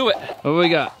 let's do it. What do we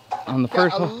got on the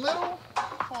first one?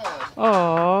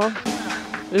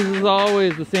 Aww, this is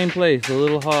always the same place, the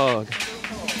little hog.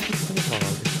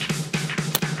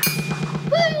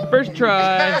 First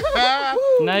try.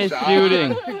 Nice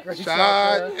shooting.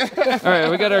 Shot. All right,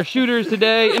 we got our shooters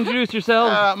today. Introduce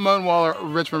yourselves. Moan Waller,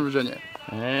 Richmond, Virginia.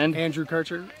 And Andrew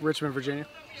Kircher, Richmond, Virginia.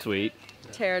 sweet.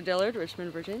 Tara Dillard,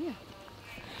 Richmond, Virginia.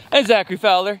 And Zachary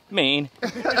Fowler, Maine.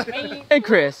 And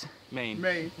Chris, Maine.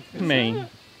 Maine.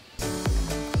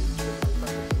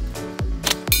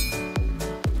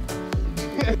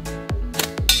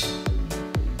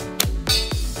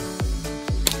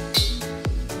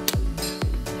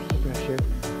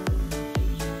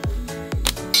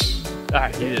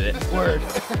 Alright, you did it. Word.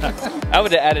 I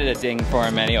would have added a ding for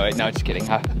him anyway. No, just kidding,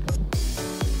 huh?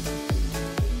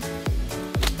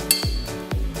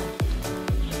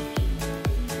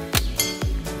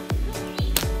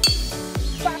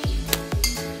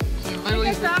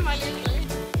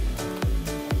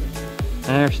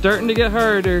 And they're starting to get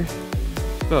harder.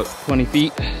 About 20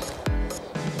 feet.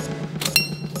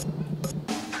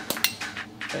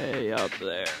 Hey, up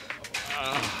there.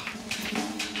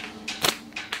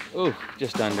 Ooh,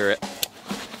 just under it.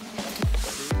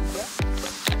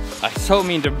 I so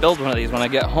mean to build one of these when I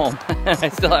get home. I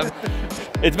still have,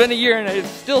 it's been a year and I'm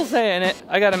still saying it.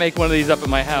 I gotta make one of these up at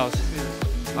my house.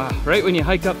 Right when you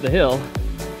hike up the hill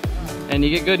and you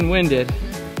get good and winded,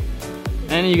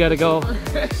 and you gotta go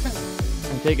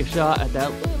and take a shot at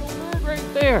that little bird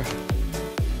right there.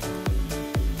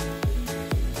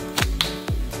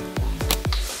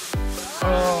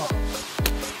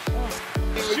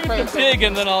 Shoot the pig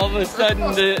and then all of a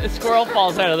sudden the squirrel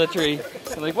falls out of the tree.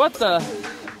 I'm like, what the?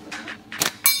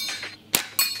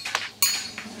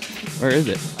 Where is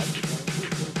it?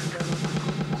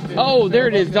 Oh, there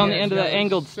it is, on the end of that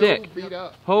angled stick.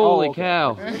 Holy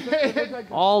cow.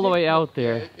 All the way out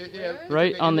there.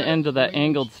 Right on the end of that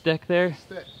angled stick there.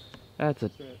 That's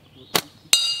a...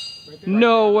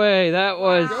 No way, that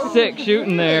was sick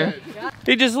shooting there.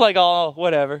 He just like, oh,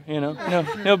 whatever, you know,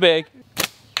 no big.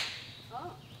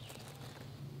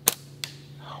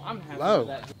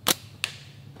 Low.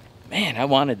 Man, I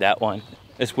wanted that one.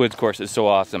 This woods course is so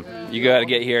awesome. You gotta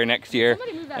get here next year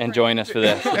and join us for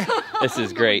this. This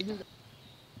is great.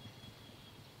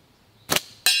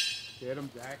 Get him,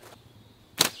 Jack.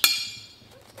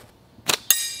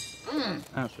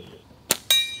 That's good.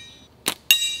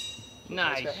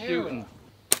 Nice shooting.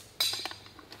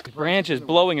 The branch is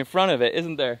blowing in front of it,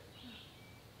 isn't there?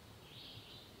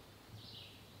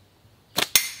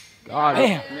 Got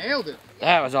it. Nailed it.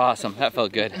 That was awesome. That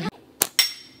felt good.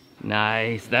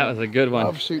 Nice. That was a good one.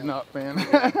 Love shooting up, man.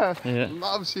 Yeah.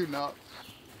 Love shooting up.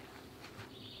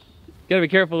 Gotta be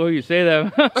careful who you say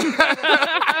that.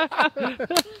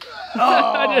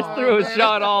 I just threw a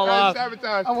shot all off.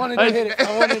 Sabotage. I wanted to hit it.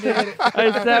 I wanted to hit it.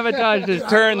 I sabotaged his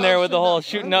turn there with the whole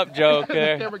shooting up joke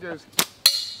there. Camera goes.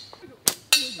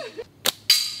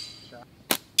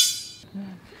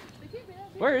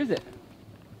 Where is it?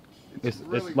 It's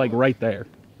like right there.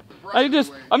 I'm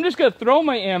just gonna throw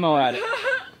my ammo at it.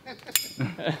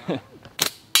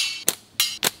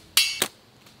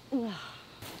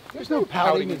 There's no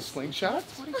pouting in slingshots.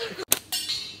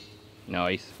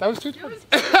 Nice. That was 220.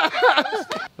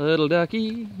 Little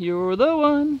ducky, you're the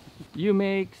one. You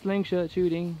make slingshot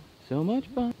shooting so much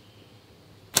fun.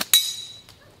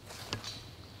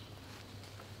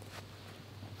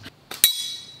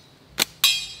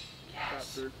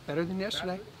 Yes. Better than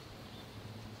yesterday.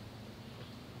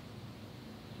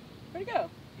 Where'd it go?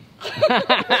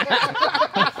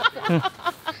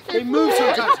 They move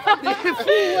sometimes. They hit full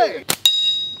way.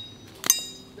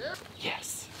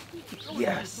 Yes.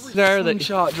 Yes. There, the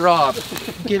Slingshot drop.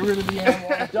 Get rid of the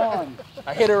animal. Done.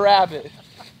 I hit a rabbit.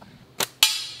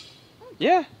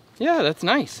 Yeah, that's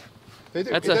nice.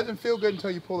 It doesn't feel good until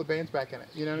you pull the bands back in it.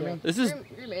 You know what I mean? This is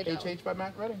HH by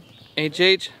Matt Redding.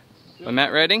 HH by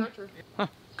Matt Redding. Huh,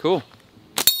 cool.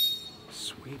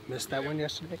 Sweet. Missed that one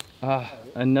yesterday.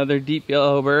 Another deep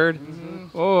yellow bird.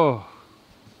 Oh,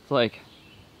 it's like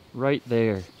right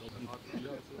there.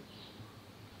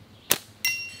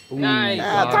 Nice.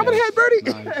 Yeah, top of the head, birdie.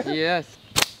 Nice. Yes.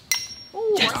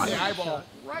 Ooh, yes. Right in the eyeball.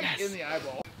 Right in the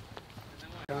eyeball.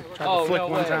 Tried to flick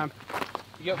one time.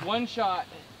 You get one shot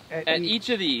at each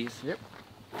of these. Yep.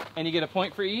 And you get a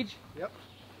point for each? Yep.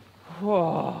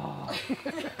 Whoa.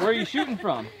 Where are you shooting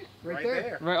from? Right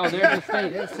there. Right, oh, there's the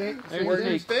stake. Yeah, see? There's Where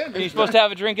the you stake. stand. Are you supposed to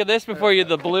have a drink of this before you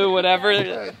the blue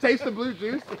whatever? Taste the blue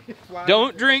juice.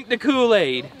 Don't drink the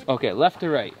Kool-Aid. Okay, left to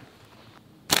right.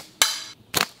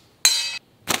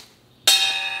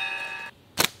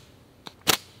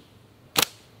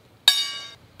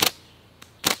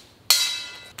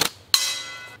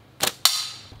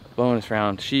 bonus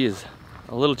round. She is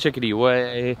a little chickadee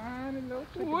way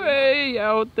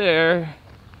out there.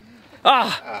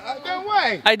 Ah! No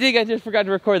way! I just forgot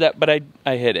to record that, but I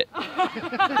hit it.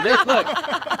 Look,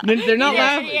 they're not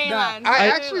laughing.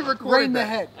 I actually recorded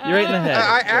that. You're right in the head.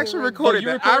 I actually recorded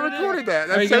that. I recorded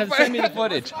that. Are you That's so gonna send me funny. the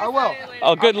footage? I will.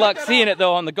 Oh, good luck seeing it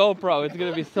though on the GoPro. It's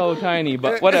gonna be so tiny,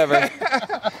 but whatever.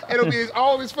 It'll be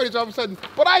all this footage all of a sudden,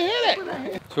 but I hit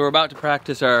it! So we're about to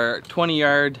practice our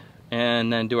 20-yard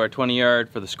and then do our 20-yard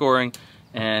for the scoring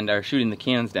and our shooting the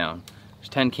cans down. There's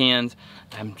 10 cans.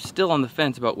 I'm still on the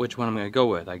fence about which one I'm gonna go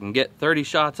with. I can get 30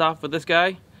 shots off with this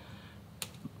guy,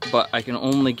 but I can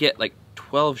only get like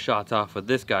 12 shots off with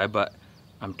this guy, but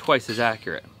I'm twice as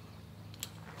accurate.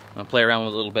 I'll play around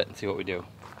with it a little bit and see what we do.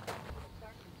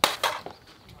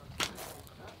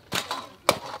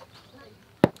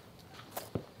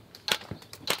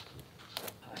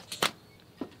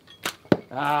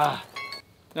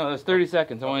 No, that's 30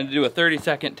 seconds. I wanted to do a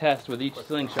 30-second test with each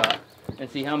slingshot and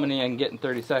see how many I can get in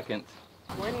 30 seconds.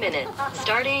 1 minute,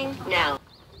 starting now.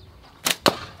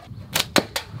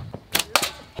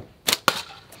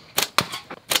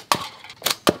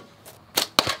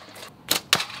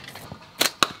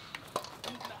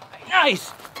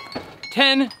 Nice!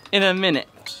 10 in a minute.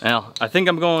 Now, I think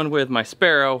I'm going with my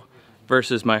sparrow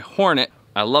versus my hornet.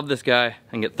 I love this guy. I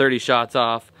can get 30 shots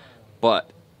off,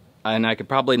 and I could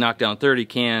probably knock down 30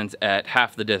 cans at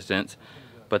half the distance.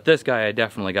 But this guy, I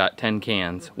definitely got 10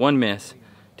 cans, 1 miss,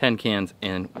 10 cans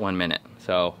in 1 minute.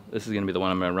 So this is gonna be the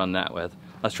one I'm gonna run that with.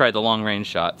 Let's try the long range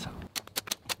shots.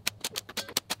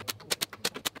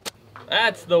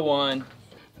 That's the one.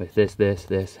 With this,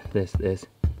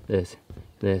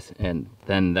 and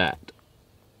then that.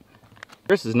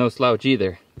 This is no slouch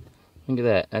either. Look at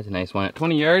that, that's a nice one. At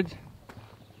 20 yards,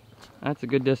 that's a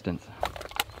good distance.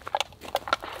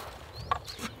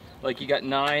 Like you got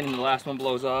 9 and the last one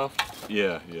blows off.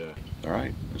 Yeah. All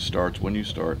right, it starts when you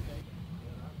start.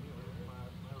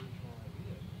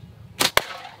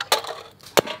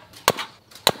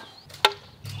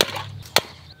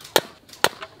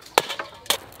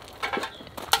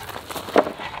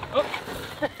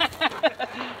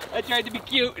 I tried to be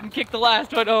cute and kick the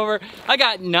last one over. I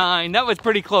got 9. That was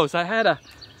pretty close. I had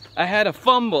a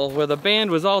fumble where the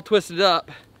band was all twisted up,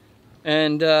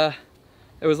 and it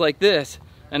was like this.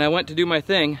 And I went to do my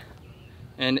thing,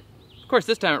 and of course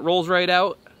this time it rolls right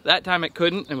out. That time it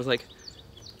couldn't. It was like,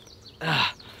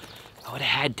 I would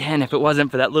have had 10 if it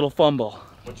wasn't for that little fumble.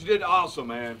 But you did awesome,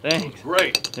 man. Thanks.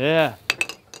 Great. Yeah.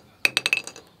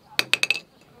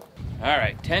 All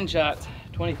right, 10 shots,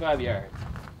 25 yards.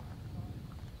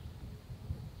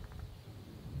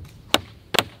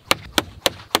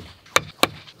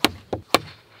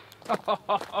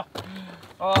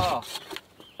 Oh,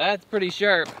 that's pretty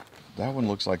sharp. That one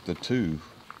looks like the 2.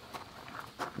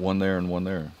 One there and one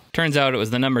there. Turns out it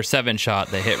was the number 7 shot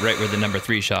that hit right where the number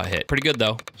 3 shot hit. Pretty good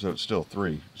though. So it's still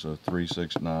 3. So 3,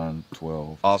 6, 9,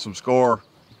 12. Awesome score.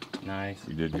 Nice.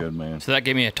 You did good, man. So that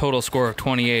gave me a total score of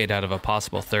 28 out of a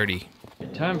possible 30.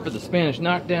 Time for the Spanish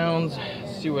knockdowns.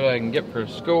 See what I can get for a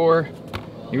score.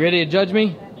 You ready to judge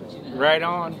me? Right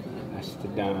on. That's the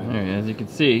dime. There, as you can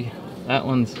see, that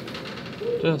one's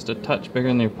just a touch bigger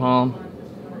than your palm.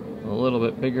 A little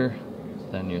bit bigger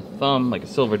than your thumb, like a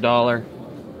silver dollar.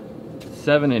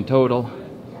 7 in total.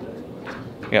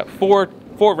 We got four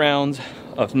rounds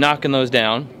of knocking those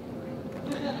down,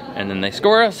 and then they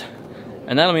score us,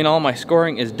 and that'll mean all my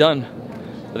scoring is done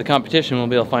for the competition. We'll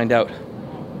be able to find out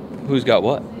who's got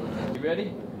what. You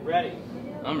ready? Ready.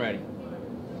 I'm ready.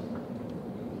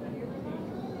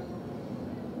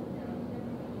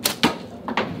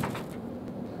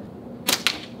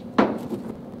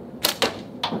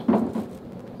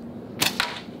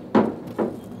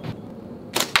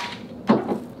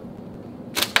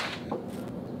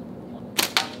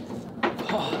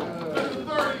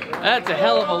 That's a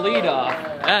hell of a lead off.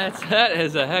 That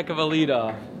is a heck of a lead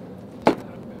off.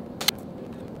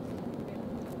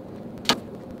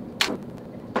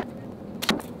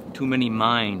 Too many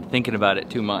mind, thinking about it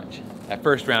too much. That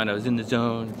first round I was in the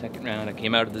zone, second round I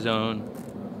came out of the zone.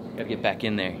 Gotta get back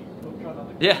in there.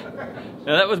 Yeah,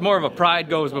 now that was more of a pride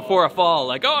goes before a fall,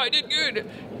 like, oh, I did good.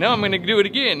 Now I'm gonna do it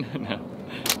again. No.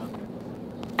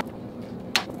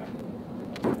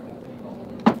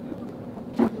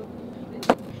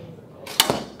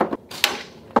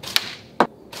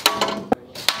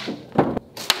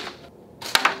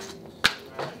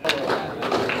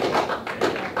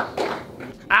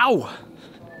 Ow!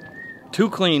 2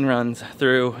 clean runs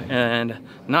through and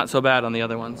not so bad on the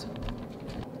other ones.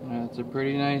 That's a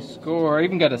pretty nice score. I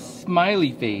even got a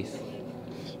smiley face.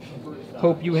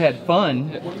 Hope you had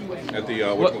fun. At the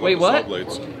wait, what? Saw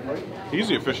blades. He's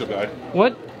the official guy.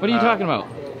 What are you talking about?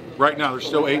 Right now, there's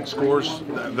still 8 scores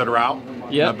that are out.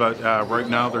 Yeah. But right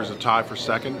now, there's a tie for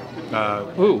second.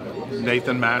 Who?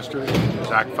 Nathan Masters and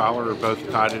Zach Fowler are both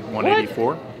tied at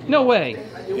 184. What? No way.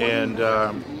 And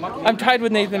I'm tied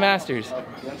with Nathan Masters.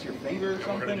 we're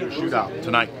going to do a shootout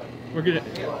tonight. We're gonna.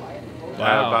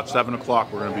 About 7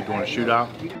 o'clock, we're going to be doing a shootout.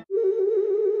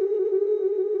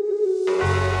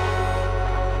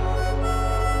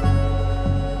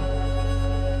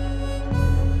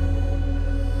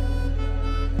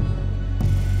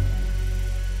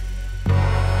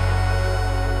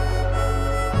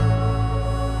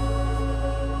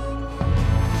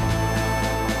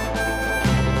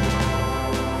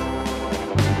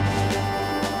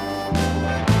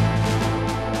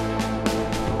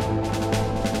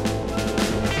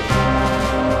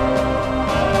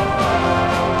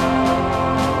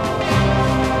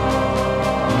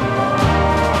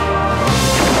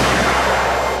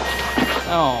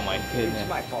 Oh my goodness. It's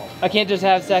my fault. I can't just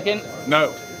have second?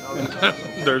 No.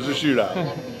 There's a shootout.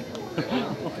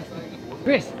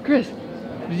 Chris,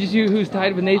 did you see who's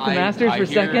tied with Nathan Masters for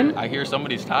second? I hear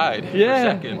somebody's tied for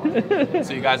second.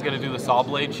 So you guys gonna do the saw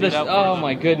blade shootout? Oh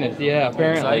my goodness, yeah,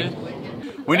 apparently.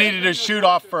 We needed a shoot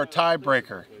off for a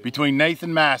tiebreaker between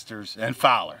Nathan Masters and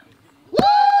Fowler.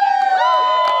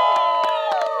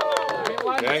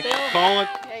 Okay, call it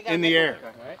in the air.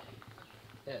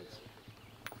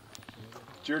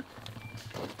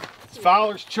 It's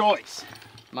Fowler's choice.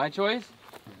 My choice?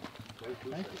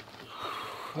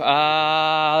 I'm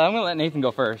gonna let Nathan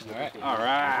go first. All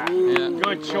right. Yeah.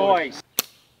 Good choice.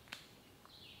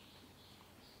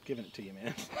 Giving it to you,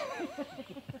 man.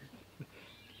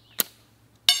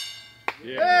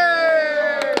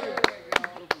 Yeah.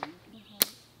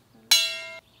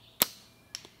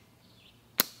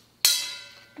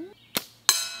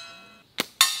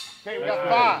 Okay, we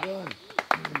got 5.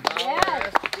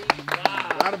 Yes.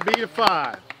 Gotta beat a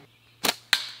 5.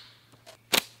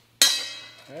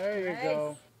 There you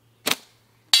go.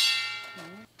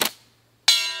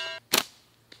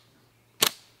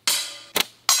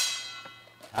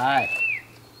 Hi.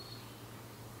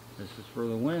 This is for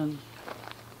the win.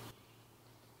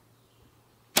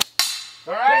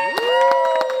 All right.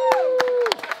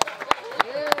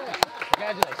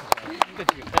 Congratulations.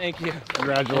 Thank you.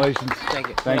 Congratulations. Thank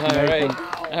you. Thank you, Nathan.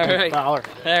 All right. Fowler.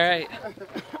 All right.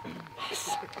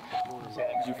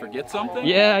 Did you forget something?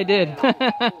 Yeah, I did.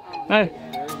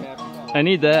 I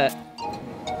need that.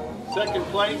 Second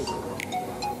place,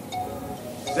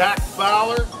 Zach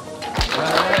Fowler.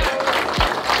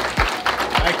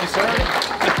 Thank you, sir.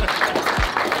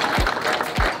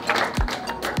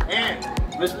 And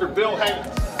Mr. Bill Hayes.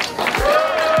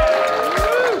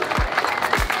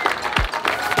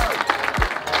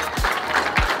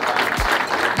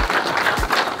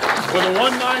 With a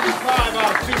 195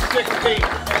 out of 216.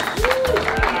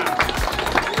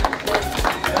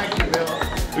 Thank you, Bill.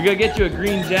 We gotta get you a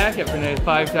green jacket for the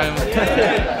 5 times.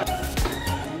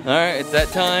 All right, it's that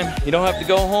time. You don't have to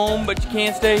go home, but you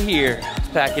can't stay here. Let's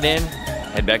pack it in,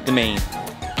 head back to Maine.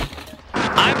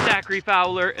 I'm Makery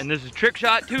Fowler, and this is Trick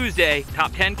Shot Tuesday,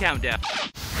 Top 10 Countdown.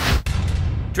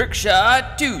 Trick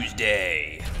Shot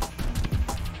Tuesday.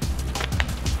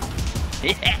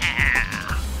 Yeah!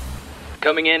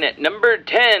 Coming in at number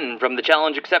 10 from the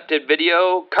challenge accepted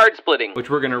video, card splitting, which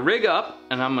we're gonna rig up,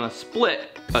 and I'm gonna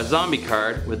split a zombie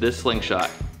card with this slingshot.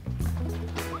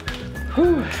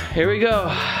 Whew, here we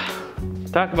go.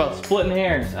 Talk about splitting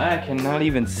hairs. I cannot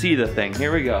even see the thing.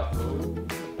 Here we go.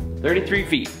 33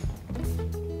 feet.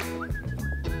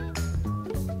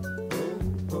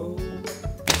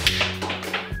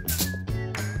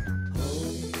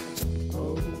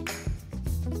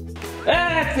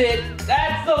 That's it.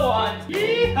 That's the one.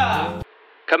 Yeehaw!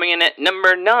 Coming in at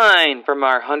number 9 from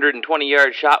our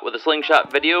 120-yard shot with a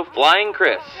slingshot video, Flying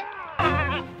Chris.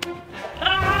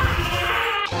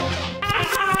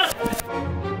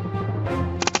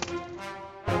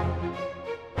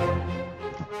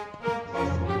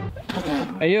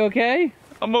 Are you okay?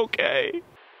 I'm okay.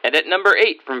 And at number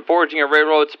 8 from Forging a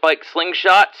Railroad Spike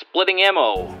Slingshot, Splitting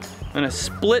Ammo. I'm gonna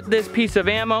split this piece of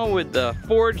ammo with the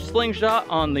forged slingshot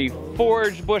on the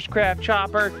forged bushcraft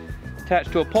chopper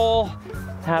attached to a pole.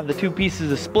 Have the 2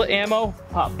 pieces of split ammo,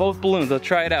 pop both balloons. Let's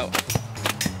try it out.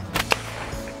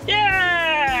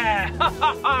 Yeah!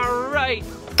 All right.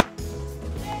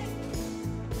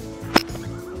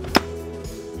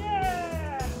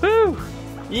 Yeah! Woo!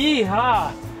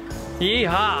 Yeehaw!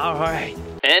 Yeehaw! All right.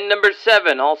 And number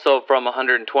 7, also from a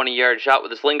 120-yard shot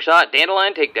with a slingshot,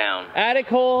 dandelion takedown. Attic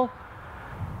hole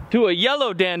to a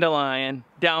yellow dandelion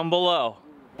down below.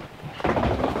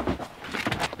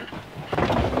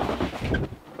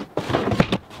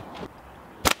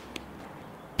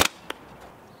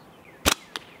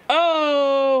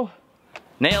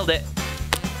 Nailed it.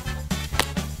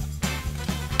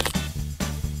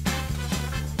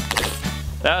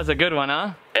 That was a good one,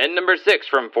 huh? And number 6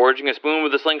 from Forging a Spoon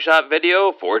with a Slingshot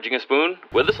video, Forging a Spoon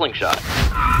with a Slingshot.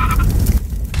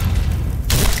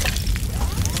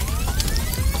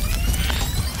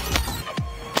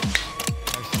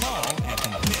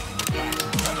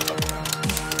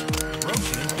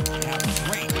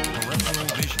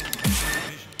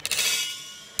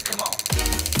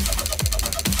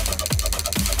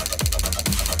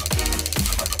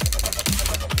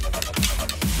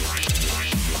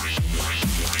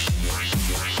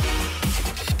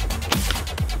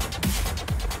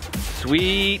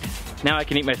 Sweet. Now I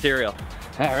can eat my cereal.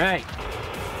 All right.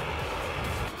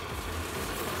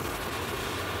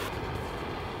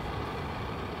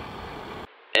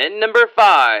 And number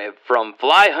 5 from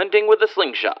Fly Hunting with a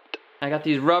Slingshot. I got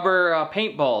these rubber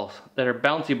paintballs that are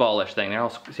bouncy ballish thing. There,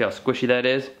 see how squishy that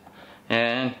is?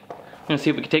 And I'm gonna see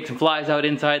if we can take some flies out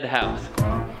inside the house.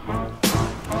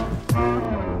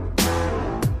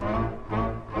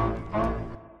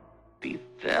 Be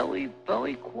very,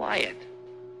 very quiet.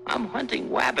 I'm hunting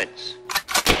wabbits.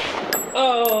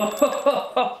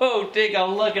 Oh, take a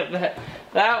look at that.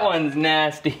 That one's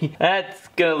nasty. That's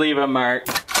gonna leave a mark.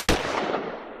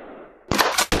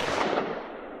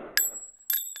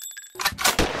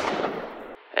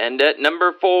 And at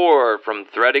number 4 from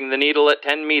Threading the Needle at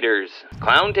 10 meters,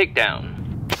 Clown Takedown.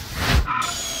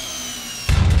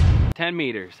 10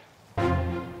 meters.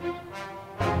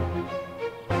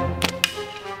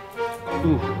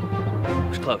 Ooh, it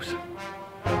was close.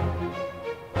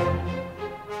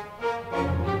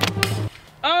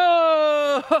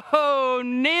 Oh,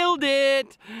 nailed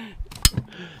it!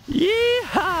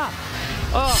 Yeah!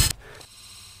 Oh.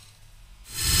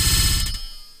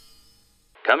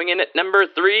 Coming in at number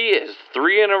 3 is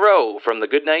 3 in a row from the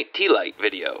Goodnight Tea Light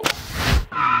video.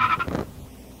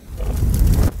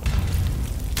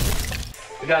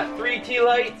 We got 3 tea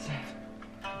lights,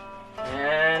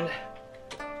 and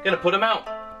gonna put them out.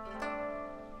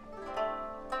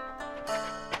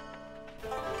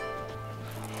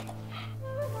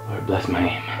 Lord bless my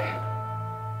name.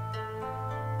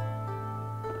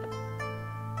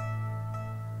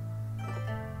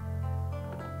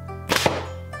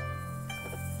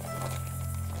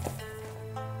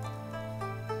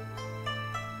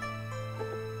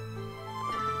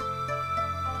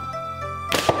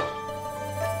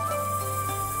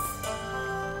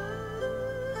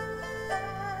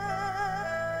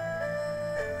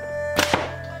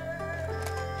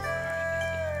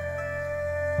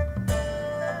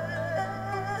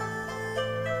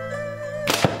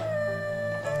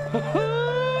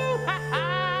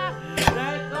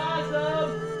 That's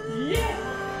awesome! Yeah!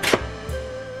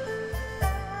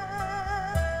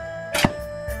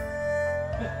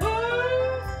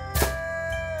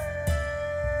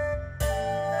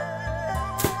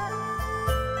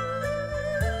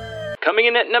 Coming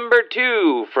in at number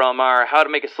 2 from our How to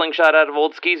Make a Slingshot Out of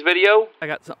Old Skis video. I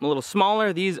got something a little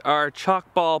smaller. These are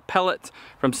chalk ball pellets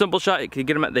from SimpleShot. You can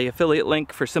get them at the affiliate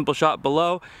link for SimpleShot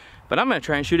below. But I'm gonna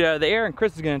try and shoot it out of the air, and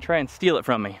Chris is gonna try and steal it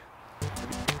from me.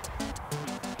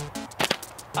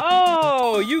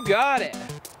 Oh, you got it.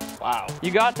 Wow,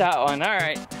 you got that one, all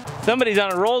right. Somebody's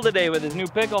on a roll today with his new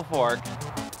pickle fork.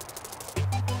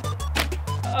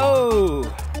 Oh.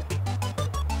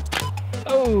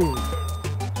 Oh.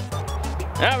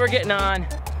 Now we're getting on.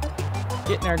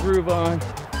 Getting our groove on.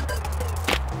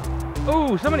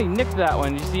 Oh, somebody nicked that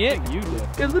one. Did you see it? You did.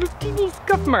 Got a little teeny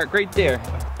scuff mark right there.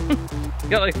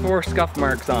 Got like 4 scuff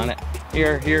marks on it.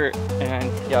 Here, here, and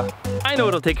yeah. I know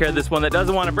what'll take care of this one that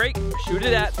doesn't want to break. Shoot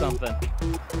it at something.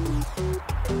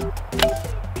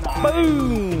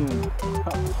 Boom!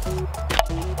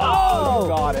 Oh! You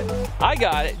got it. I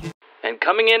got it. And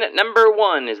coming in at number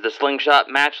 1 is the Slingshot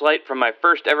Matchlight from my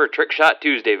first ever Trick Shot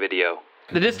Tuesday video.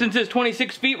 The distance is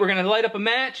 26 feet. We're gonna light up a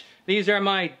match. These are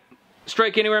my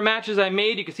Strike Anywhere matches I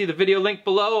made. You can see the video link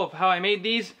below of how I made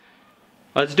these.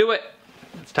 Let's do it.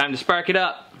 It's time to spark it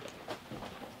up.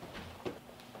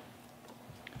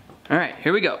 All right,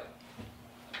 here we go.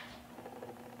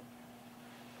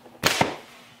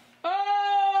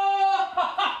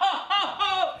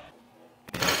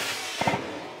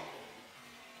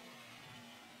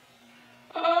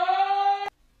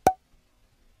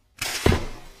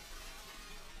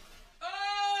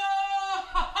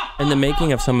 In the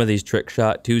making of some of these Trick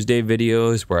Shot Tuesday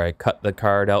videos where I cut the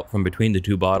card out from between the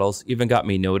 2 bottles even got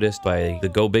me noticed by the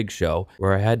Go Big show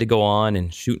where I had to go on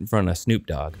and shoot in front of Snoop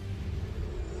Dogg.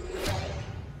 So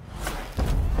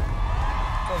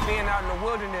being out in the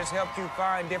wilderness helped you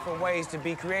find different ways to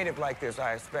be creative like this,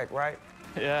 I expect, right?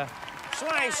 Yeah.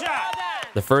 Slingshot!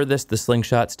 The furthest the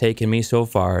slingshot's taken me so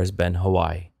far has been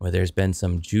Hawaii, where there's been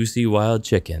some juicy wild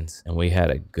chickens, and we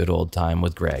had a good old time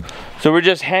with Greg. So we're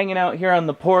just hanging out here on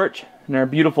the porch in our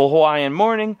beautiful Hawaiian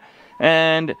morning,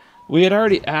 and we had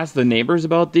already asked the neighbors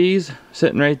about these,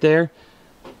 sitting right there,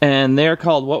 and they're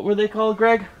called, what were they called,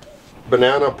 Greg?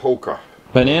 Banana polka.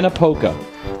 Banana polka.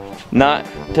 Not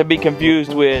to be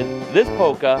confused with this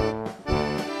polka.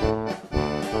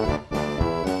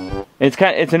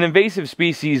 It's an invasive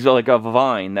species like of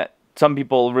vine that some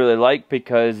people really like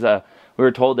because we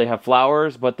were told they have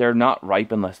flowers, but they're not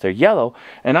ripe unless they're yellow.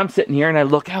 And I'm sitting here and I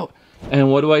look out,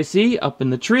 and what do I see up in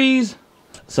the trees?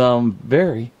 Some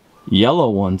very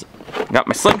yellow ones. Got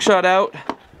my slingshot out,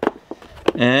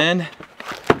 and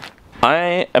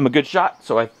I am a good shot,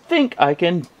 so I think I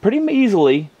can pretty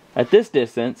easily, at this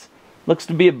distance, looks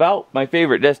to be about my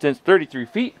favorite distance, 33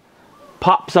 feet,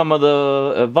 pop some of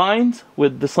the vines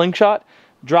with the slingshot,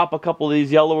 drop a couple of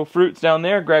these yellow fruits down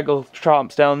there. Greg will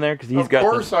chomps down there because he's got.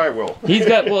 Of course I will. He's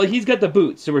got the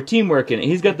boots, so we're teamworking it.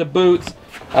 He's got the boots.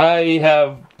 I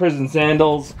have prison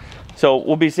sandals, so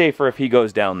we'll be safer if he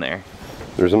goes down there.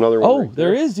 There's another one. Oh, right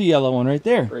there is the yellow one right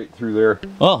there. Right through there.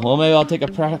 Oh, well, maybe I'll take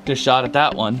a practice shot at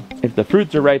that one. If the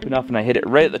fruits are ripe enough and I hit it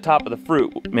right at the top of the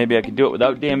fruit, maybe I can do it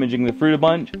without damaging the fruit a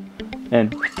bunch,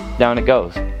 and down it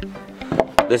goes.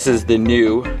 This is the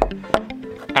new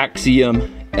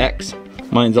Axiom X.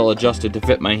 Mine's all adjusted to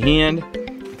fit my hand.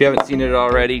 If you haven't seen it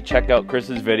already, check out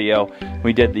Chris's video.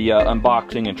 We did the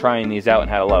unboxing and trying these out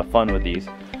and had a lot of fun with these.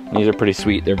 And these are pretty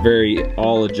sweet. They're very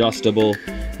all adjustable.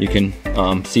 You can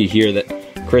see here that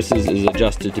Chris's is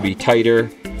adjusted to be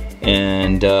tighter,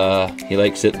 and he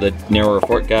likes it the narrower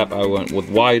fork gap. I went with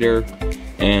wider,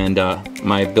 and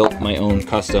I built my own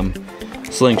custom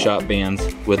slingshot bands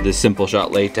with the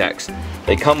SimpleShot latex.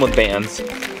 They come with bands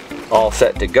all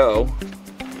set to go,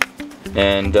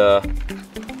 and I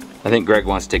think Greg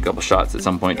wants to take a couple shots at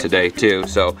some point today too,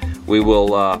 so we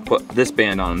will put this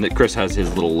band on. Chris has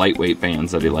his little lightweight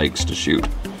bands that he likes to shoot,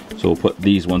 so we'll put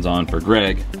these ones on for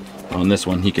Greg. On this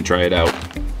one, he can try it out.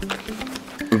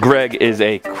 Greg is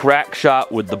a crack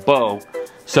shot with the bow,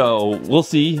 so we'll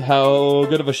see how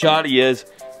good of a shot he is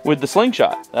with the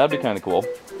slingshot. That'd be kind of cool.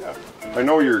 Yeah. I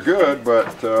know you're good,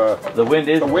 but the wind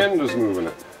is moving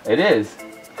it. It is.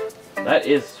 That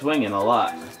is swinging a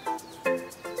lot.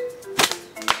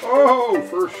 Oh,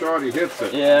 first shot he hits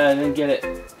it. Yeah, I didn't get it.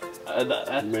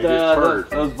 Maybe it's hard.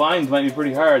 Those vines might be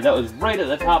pretty hard. That was right at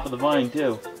the top of the vine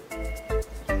too.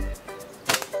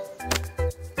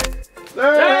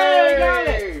 Hey! Got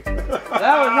it! That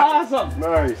was awesome.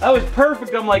 Nice. That was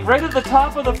perfect. I'm like right at the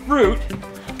top of the fruit.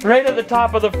 Right at the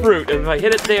top of the fruit. And if I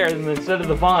hit it there instead of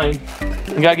the vine,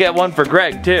 I gotta get one for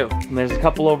Greg too. And there's a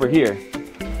couple over here.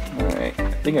 Alright,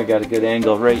 I think I got a good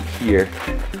angle right here.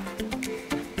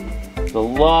 There's a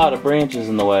lot of branches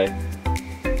in the way.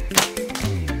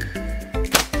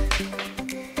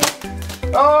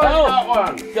 Oh, I got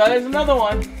one. There's another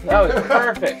one. That was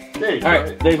perfect. Okay,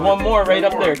 alright, there's one more right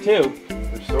up there too.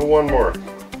 There's still one more.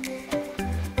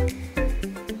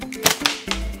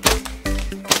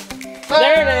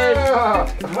 There it is!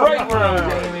 Right where I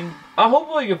was aiming.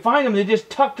 Hopefully you can find them. They just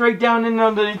tucked right down in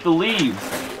underneath the leaves.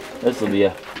 This will be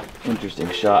a interesting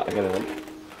shot. I gotta like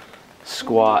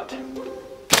squat.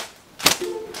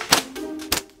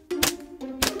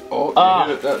 Oh, you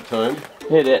hit it that time.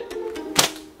 Hit it.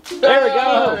 There we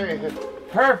go.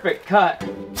 Perfect cut.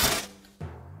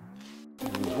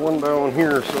 There's one down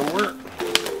here somewhere.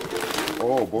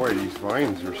 Oh boy, these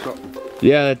vines are something.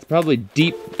 Yeah, it's probably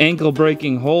deep ankle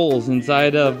breaking holes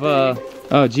inside of,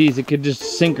 oh geez, it could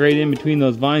just sink right in between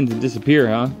those vines and disappear,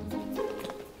 huh?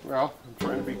 Well, I'm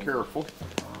trying to be careful.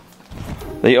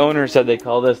 The owner said they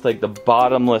call this like the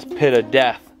bottomless pit of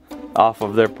death off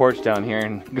of their porch down here,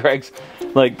 and Greg's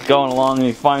like going along and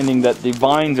he's finding that the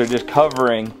vines are just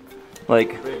covering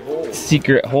like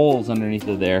secret holes underneath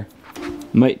of there.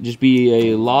 Might just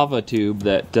be a lava tube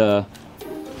that a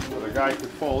guy could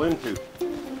fall into.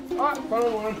 Oh, I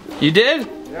found one. You did?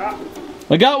 Yeah.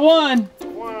 I got one.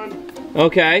 One.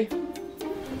 Okay.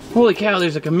 Holy cow,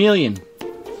 there's a chameleon.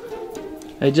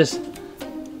 I just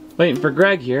waiting for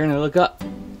Greg here and I look up.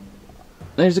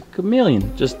 There's a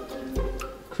chameleon just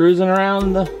cruising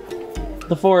around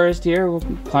the forest here,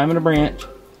 climbing a branch.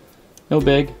 No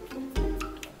big.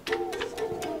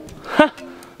 Ha!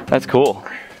 That's cool.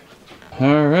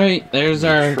 All right, there's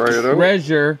our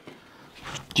treasure.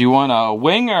 Do you want a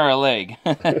wing or a leg?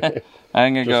 I'm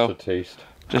gonna go a taste.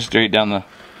 Just straight down the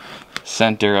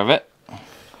center of it.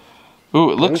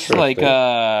 Ooh, it looks like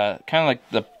kind of like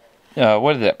the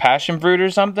what is it, passion fruit or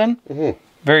something? Mm-hmm.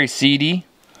 Very seedy.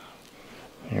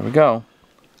 Here we go.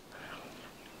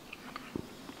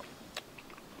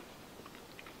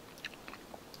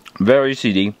 Very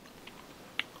seedy.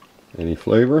 Any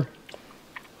flavor?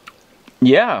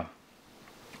 Yeah.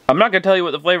 I'm not gonna tell you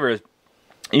what the flavor is.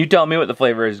 You tell me what the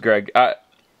flavor is, Greg.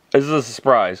 This is a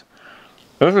surprise.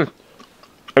 It's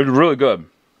really good.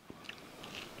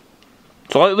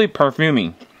 Slightly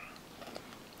perfumey.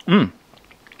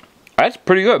 That's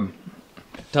pretty good.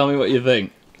 Tell me what you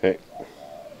think. Okay.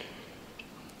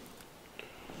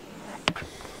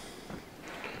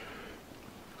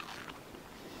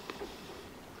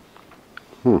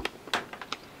 What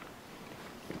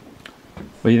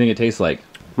do you think it tastes like?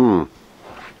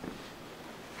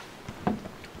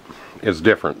 It's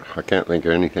different. I can't think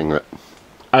of anything that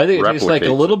I think it tastes like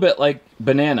a little bit like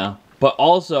banana, but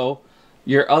also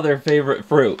your other favorite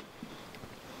fruit.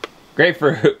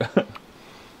 Grapefruit.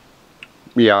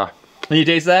 Yeah. Can you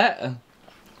taste that?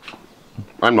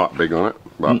 I'm not big on it,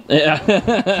 but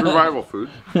survival food.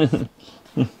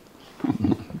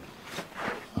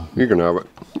 You can have it.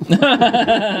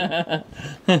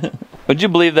 Would you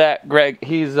believe that, Greg?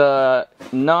 He's not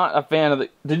a fan of the...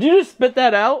 Did you just spit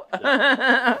that out?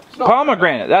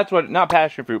 Pomegranate. That's what... Not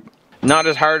passion fruit. Not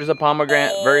as hard as a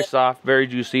pomegranate. Very soft, very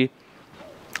juicy.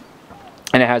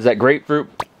 And it has that grapefruit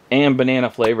and banana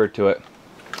flavor to it.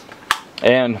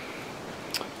 And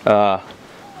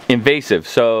invasive.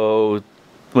 So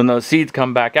when those seeds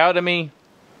come back out of me,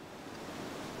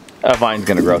 a vine's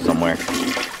gonna grow somewhere.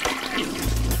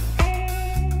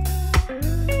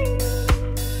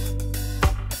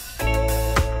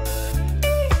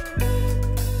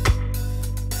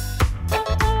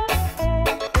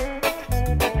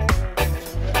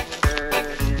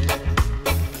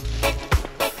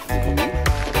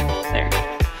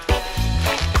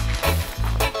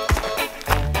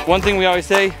 One thing we always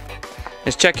say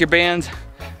is check your bands,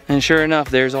 and sure enough,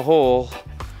 there's a hole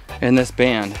in this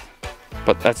band.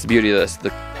 But that's the beauty of this,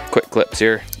 the quick clips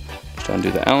here. Just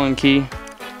undo the Allen key.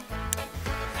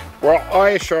 Well,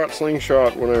 I shot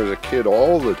slingshot when I was a kid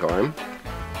all the time,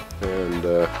 and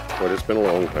but it's been a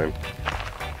long time.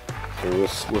 So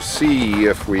we'll see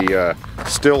if we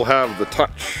still have the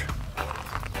touch.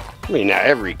 I mean,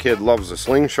 every kid loves a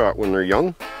slingshot when they're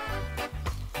young.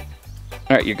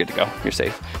 All right, you're good to go. You're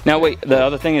safe. Now wait, the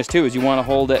other thing is too, is you want to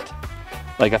hold it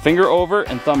like a finger over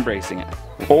and thumb bracing it.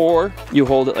 Or you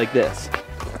hold it like this.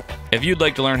 If you'd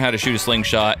like to learn how to shoot a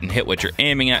slingshot and hit what you're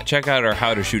aiming at, check out our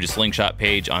How to Shoot a Slingshot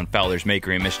page on Fowler's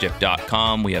Makery and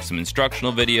Mischief.com. We have some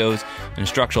instructional videos and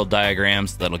instructional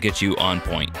diagrams that'll get you on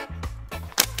point.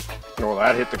 Oh,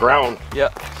 that hit the ground.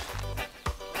 Yep.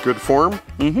 Good form?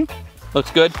 Mm-hmm.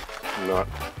 Looks good. Not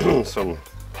some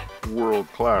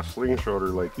world-class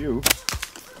slingshotter like you.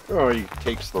 Oh, he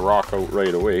takes the rock out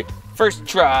right away. First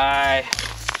try.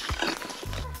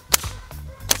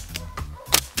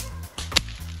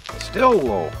 Still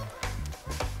low.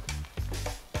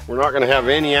 We're not going to have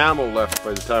any ammo left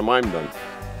by the time I'm done.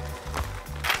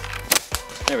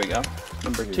 There we go.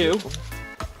 Number 2.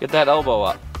 Get that elbow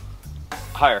up.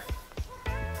 Higher.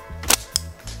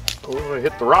 Oh, I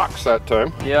hit the rocks that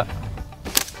time. Yeah.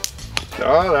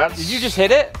 Oh, that's... Did you just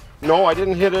hit it? No, I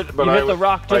didn't hit it, but you hit the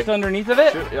rock just underneath of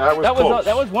it? Yeah, that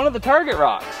was one of the target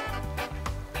rocks.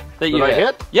 That you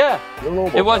hit? Yeah. I don't know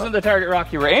about it wasn't the target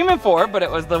rock you were aiming for, but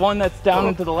it was the one that's down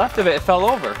and to the left of it. It fell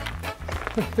over.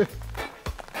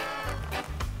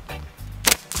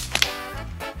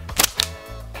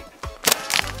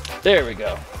 There we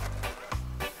go.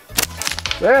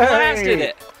 Hey. Blasted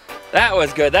it. That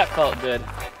was good. That felt good.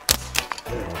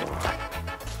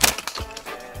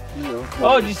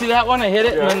 Oh, did you see that one? I hit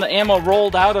it, and then the ammo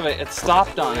rolled out of it. It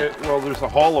stopped on it. Well, there's a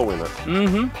hollow in it.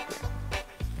 Mm-hmm.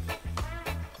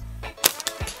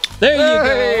 There you go.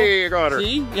 Hey, you got her.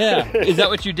 See? Yeah. Is that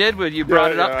what you did? When you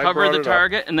brought it up, covered the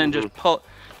target, and then just pull?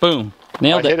 Boom.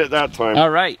 Nailed it. I hit it that time. All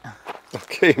right.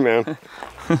 Okay, man.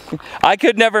 I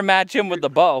could never match him with the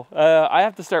bow. I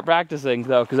have to start practicing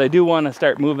though, because I do want to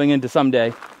start moving into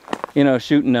someday, you know,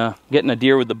 shooting, getting a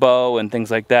deer with the bow and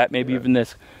things like that. Maybe even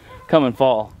this coming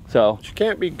fall. So you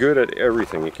can't be good at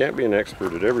everything. You can't be an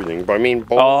expert at everything. But I mean,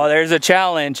 oh, there's a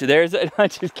challenge. There's a. All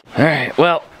right.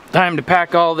 Well, time to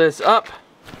pack all this up.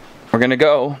 We're gonna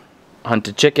go hunt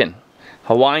a chicken,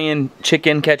 Hawaiian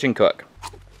chicken catch and cook.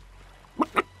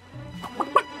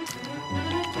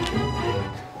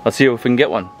 Let's see if we can get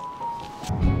one.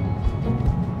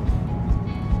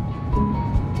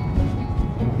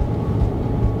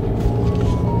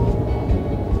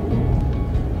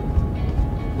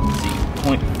 Let's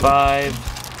see, 0.5,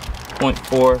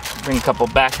 0.4, bring a couple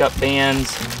backup bands.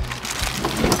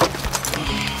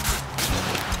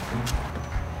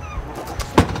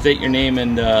 State your name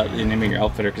and the name of your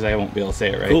outfitter, because I won't be able to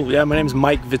say it right. Cool, yeah, my name's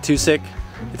Mike Vitusik.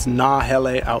 It's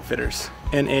Nahele Outfitters.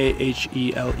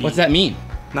 N-A-H-E-L-E. What's that mean?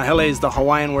 Nahele is the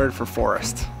Hawaiian word for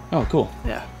forest. Oh, cool.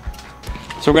 Yeah.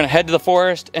 So we're gonna head to the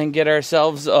forest and get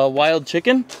ourselves a wild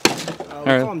chicken? We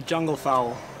call them jungle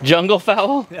fowl. Jungle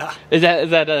fowl? Yeah. Is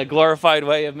that a glorified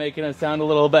way of making it sound a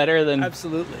little better than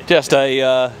absolutely just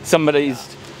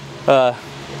somebody's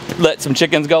let some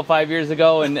chickens go 5 years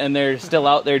ago and they're still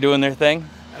out there doing their thing?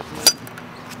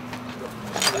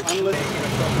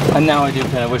 And now I do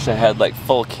kind of wish I had like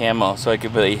full camo so I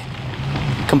could be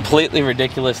completely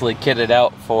ridiculously kitted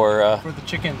out for the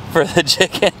chicken. For the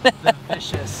chicken. The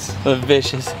vicious. The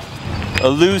vicious,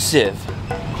 elusive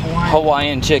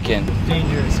Hawaiian chicken.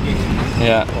 Dangerous game.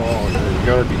 Yeah. Oh, you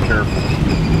gotta be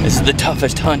careful. This is the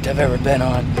toughest hunt I've ever been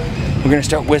on. We're gonna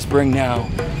start whispering now,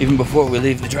 even before we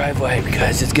leave the driveway,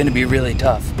 because it's gonna be really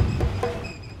tough.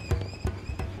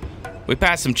 We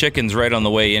passed some chickens right on the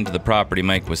way into the property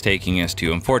Mike was taking us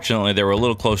to. Unfortunately, they were a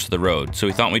little close to the road, so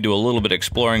we thought we'd do a little bit of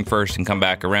exploring first and come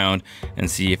back around and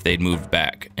see if they'd moved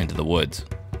back into the woods.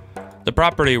 The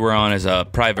property we're on is a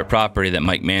private property that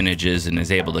Mike manages and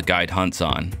is able to guide hunts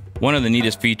on. One of the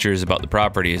neatest features about the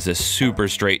property is this super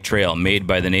straight trail made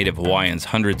by the native Hawaiians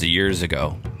hundreds of years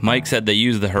ago. Mike said they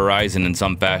used the horizon in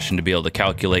some fashion to be able to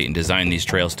calculate and design these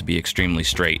trails to be extremely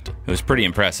straight. It was pretty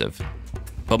impressive.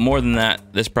 But more than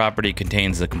that, this property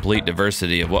contains the complete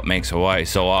diversity of what makes Hawaii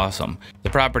so awesome. The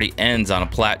property ends on a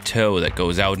plateau that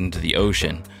goes out into the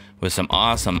ocean, with some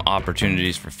awesome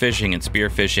opportunities for fishing and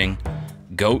spearfishing,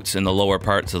 goats in the lower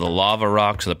parts of the lava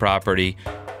rocks of the property,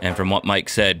 and from what Mike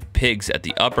said, pigs at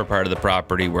the upper part of the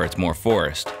property where it's more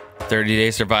forest.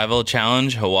 30-day survival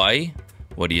challenge, Hawaii?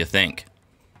 What do you think?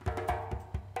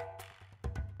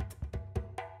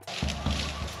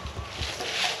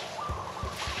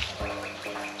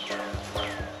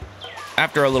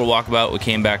 After a little walkabout, we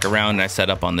came back around and I set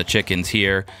up on the chickens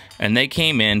here, and they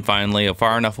came in finally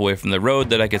far enough away from the road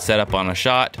that I could set up on a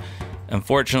shot.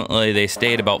 Unfortunately, they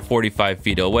stayed about 45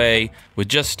 feet away with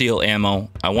just steel ammo.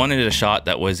 I wanted a shot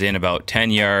that was in about 10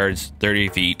 yards, 30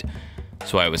 feet,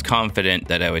 so I was confident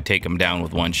that I would take them down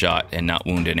with one shot and not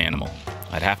wound an animal.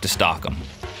 I'd have to stalk them.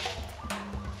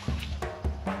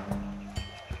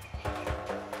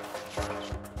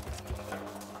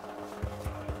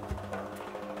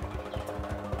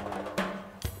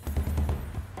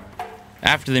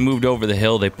 After they moved over the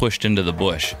hill, they pushed into the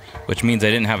bush, which means I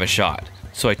didn't have a shot.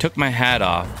 So I took my hat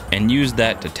off and used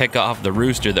that to tick off the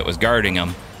rooster that was guarding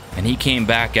him, and he came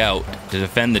back out to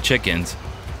defend the chickens,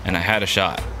 and I had a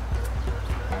shot.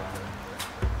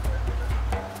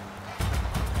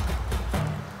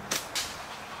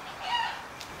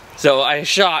 So I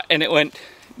shot and it went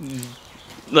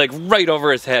like right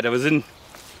over his head.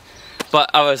 But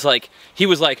I was like, he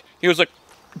was like,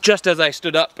 just as I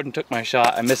stood up and took my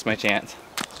shot, I missed my chance.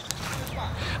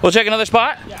 We'll check another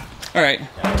spot? Yeah. All right.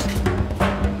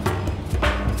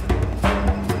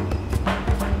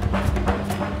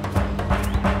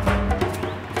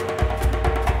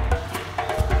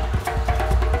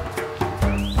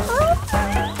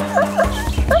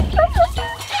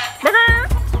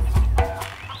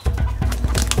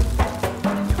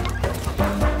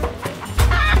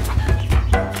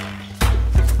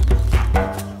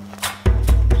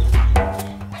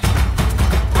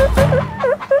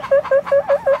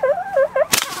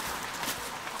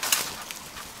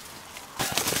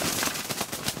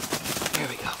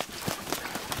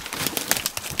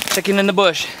 Chicken in the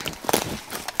bush.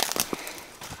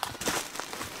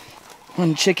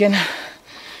 One chicken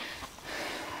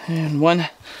and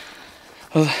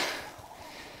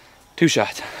two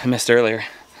shots. I missed earlier.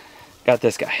 Got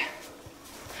this guy.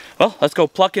 Well, let's go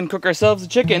pluck and cook ourselves a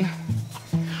chicken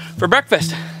for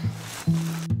breakfast.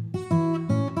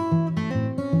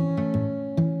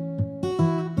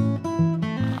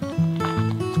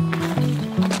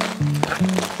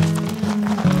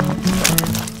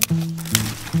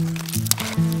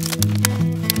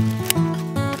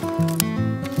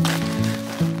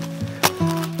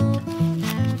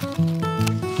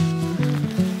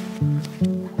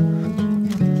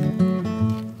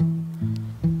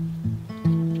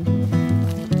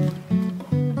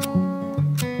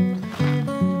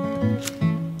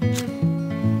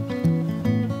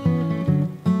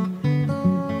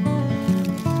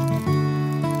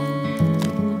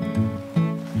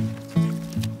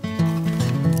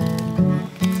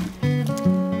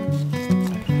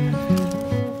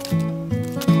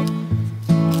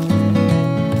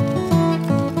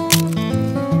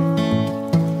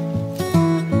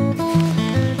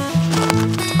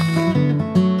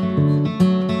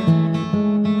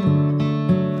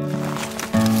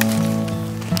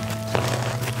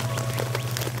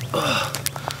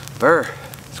 Burr,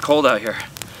 it's cold out here.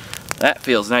 That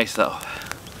feels nice though.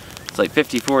 It's like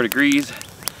 54 degrees.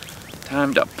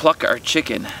 Time to pluck our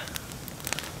chicken.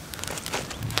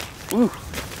 Ooh.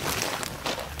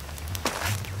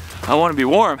 I want to be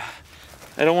warm.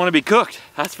 I don't want to be cooked.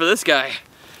 That's for this guy.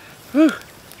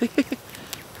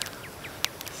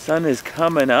 Sun is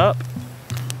coming up.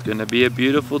 Gonna be a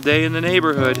beautiful day in the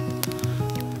neighborhood.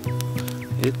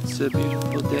 It's a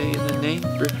beautiful day in the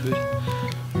neighborhood.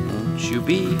 Won't you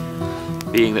be?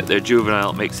 Being that they're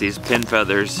juvenile, it makes these pin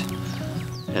feathers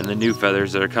and the new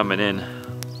feathers that are coming in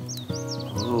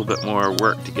a little bit more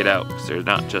work to get out, because they're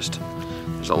not just,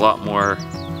 there's a lot more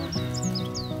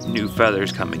new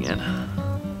feathers coming in.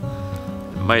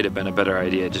 It might have been a better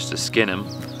idea just to skin him.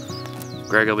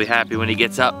 Greg will be happy when he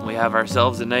gets up and we have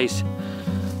ourselves a nice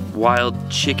wild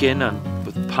chicken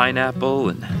with pineapple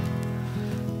and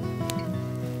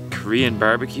Korean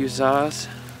barbecue sauce.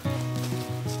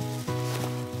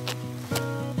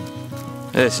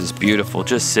 This is beautiful,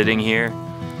 just sitting here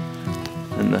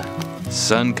and the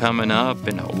sun coming up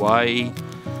in Hawaii,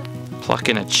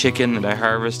 plucking a chicken that I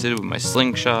harvested with my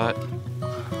slingshot.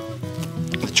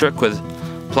 The trick with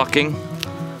plucking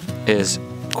is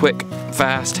quick,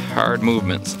 fast, hard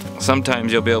movements.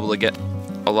 Sometimes you'll be able to get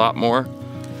a lot more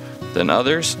than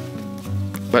others,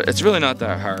 but it's really not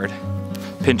that hard.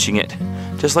 Pinching it,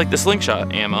 just like the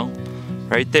slingshot ammo,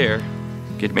 right there.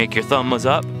 You could make your thumbs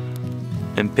up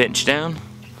and pinch down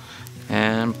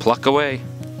and pluck away.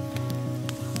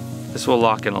 This will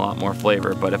lock in a lot more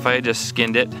flavor, but if I just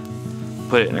skinned it,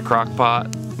 put it in a crock pot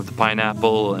with the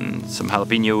pineapple and some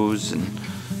jalapenos and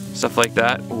stuff like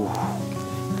that, ooh,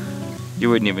 you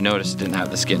wouldn't even notice it didn't have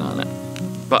the skin on it.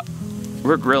 But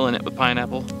we're grilling it with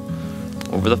pineapple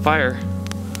over the fire.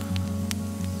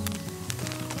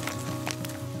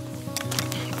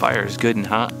 Fire is good and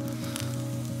hot.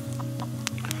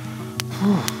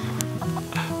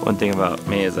 One thing about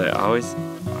me is I always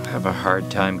have a hard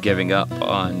time giving up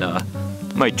on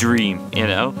my dream, you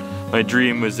know? My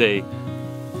dream was a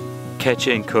catch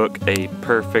and cook a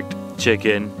perfect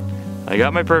chicken. I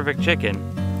got my perfect chicken,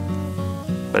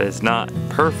 but it's not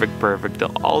perfect.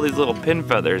 All these little pin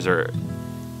feathers are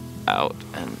out.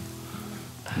 And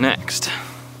next,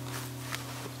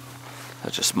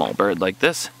 such a small bird like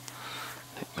this,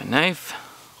 take my knife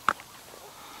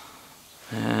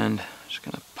and just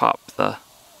gonna pop the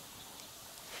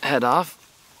head off.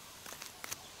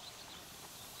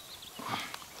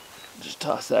 Just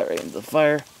toss that right into the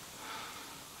fire.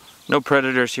 No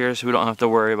predators here, so we don't have to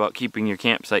worry about keeping your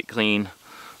campsite clean.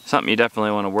 Something you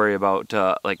definitely want to worry about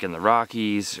like in the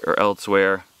Rockies or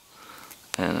elsewhere.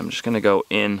 And I'm just gonna go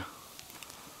in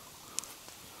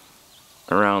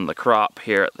around the crop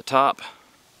here at the top.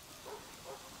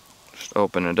 Just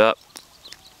open it up.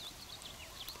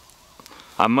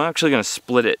 I'm actually gonna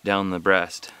split it down the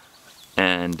breast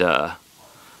and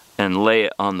lay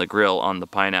it on the grill on the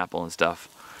pineapple and stuff.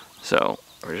 So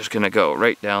we're just gonna go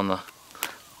right down the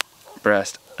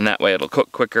breast, and that way it'll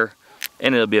cook quicker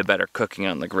and it'll be a better cooking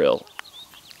on the grill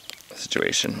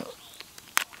situation.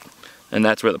 And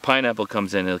that's where the pineapple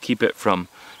comes in. It'll keep it from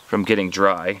getting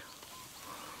dry.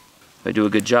 If I do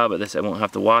a good job of this, I won't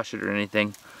have to wash it or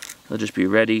anything. It'll just be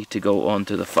ready to go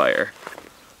onto the fire.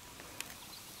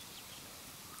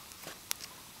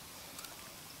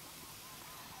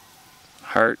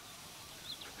 Heart.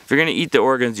 If you're gonna eat the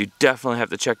organs, you definitely have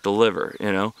to check the liver,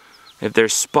 you know? If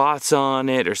there's spots on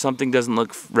it or something doesn't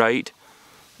look right,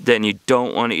 then you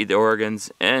don't want to eat the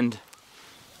organs, and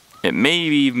it may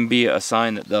even be a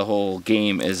sign that the whole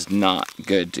game is not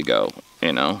good to go,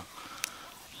 you know?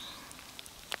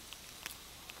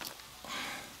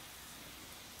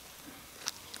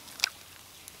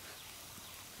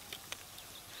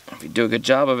 If you do a good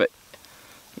job of it,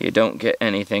 you don't get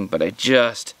anything, but I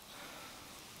just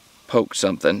poked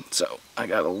something, so I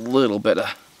got a little bit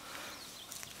of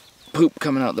poop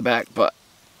coming out the back, but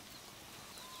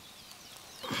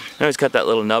I always cut that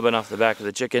little nubbin off the back of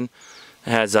the chicken. It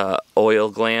has a oil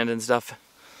gland and stuff.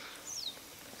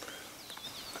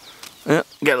 Got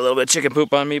a little bit of chicken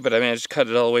poop on me, but I managed to cut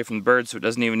it all away from the bird, so it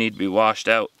doesn't even need to be washed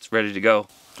out. It's ready to go.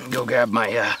 Go grab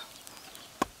my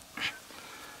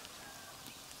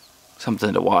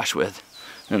something to wash with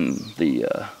and the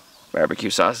barbecue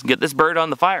sauce and get this bird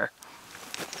on the fire.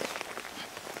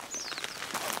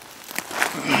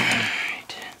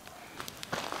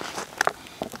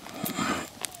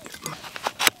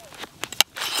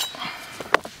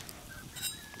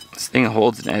 This thing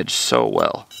holds an edge so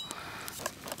well.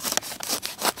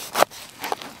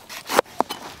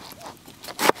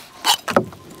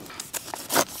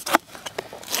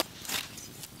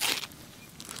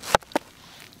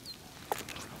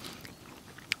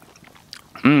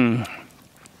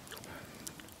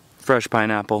 Fresh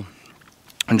pineapple.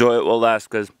 enjoy it while it lasts,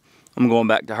 because I'm going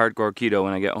back to hardcore keto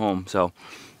when I get home. So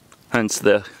hence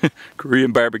the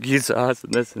Korean barbecue sauce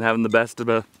and this, and having the best of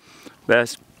the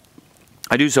best.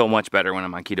 I do so much better when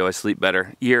I'm on keto. I sleep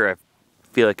better. Here I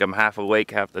feel like I'm half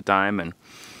awake half the time, and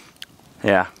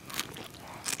yeah.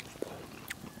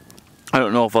 I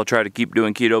don't know if I'll try to keep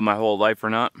doing keto my whole life or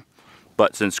not,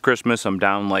 but since Christmas I'm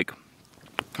down like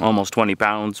almost 20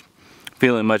 pounds,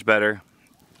 feeling much better.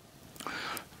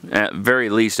 At very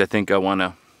least, I think I want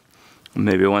to,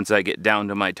 maybe once I get down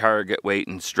to my target weight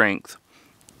and strength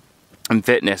and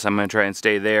fitness, I'm going to try and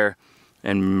stay there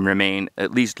and remain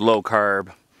at least low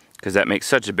carb, because that makes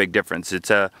such a big difference.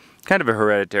 It's a kind of a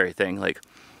hereditary thing. Like,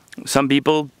 some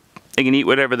people, they can eat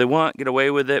whatever they want, get away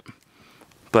with it,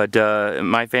 but in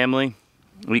my family,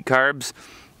 we eat carbs.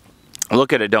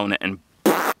 Look at a donut and,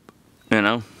 you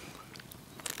know,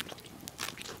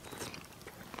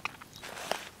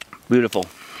 beautiful.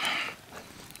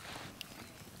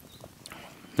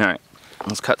 All right,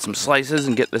 let's cut some slices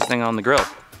and get this thing on the grill.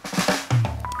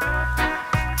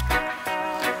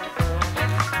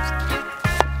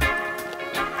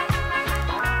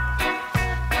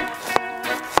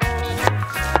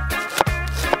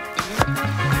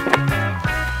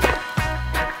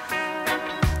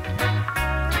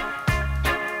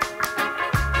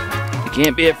 You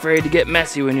can't be afraid to get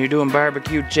messy when you're doing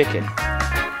barbecued chicken.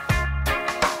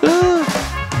 Ooh.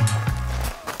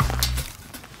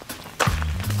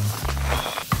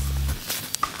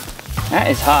 That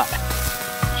is hot.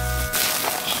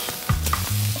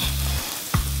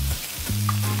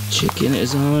 Chicken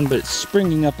is on, but it's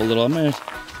springing up a little. I'm gonna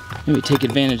maybe take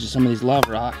advantage of some of these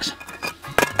lava rocks.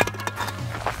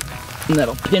 And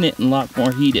that'll pin it and lock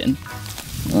more heat in.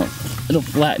 Oh, it'll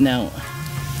flatten out.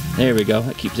 There we go,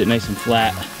 that keeps it nice and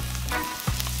flat.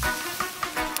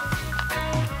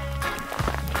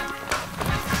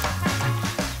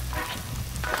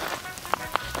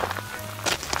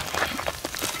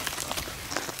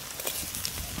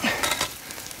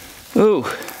 Ooh,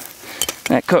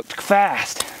 that cooked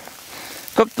fast.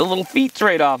 Cooked the little feet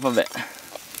right off of it.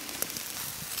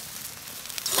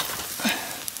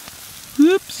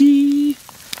 Whoopsie.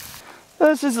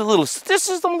 This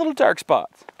is some little dark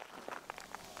spots.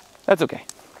 That's okay.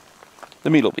 The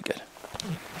meat will be good.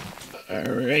 All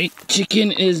right,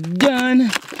 chicken is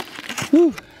done.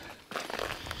 Whew.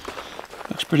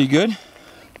 Looks pretty good.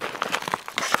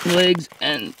 Legs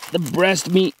and the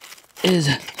breast meat is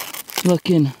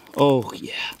looking, oh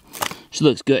yeah, she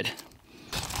looks good.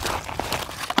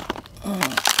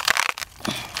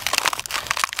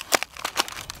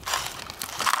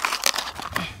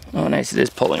 Oh, nice, it is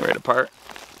pulling right apart.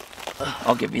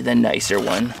 I'll give you the nicer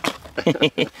one.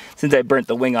 Since I burnt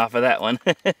the wing off of that one.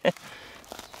 A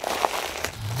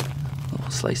little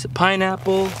slice of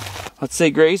pineapple. Let's say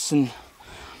grace, and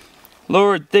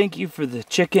Lord, thank you for the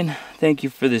chicken. Thank you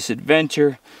for this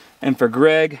adventure. And for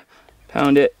Greg,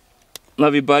 pound it.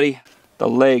 Love you, buddy. The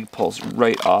leg pulls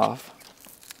right off.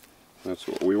 That's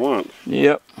what we want.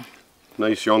 Yep.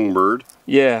 Nice young bird.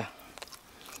 Yeah.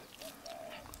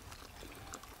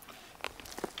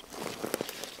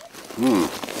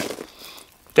 Mmm.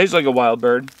 Tastes like a wild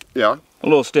bird. Yeah. A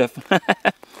little stiff.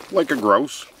 Like a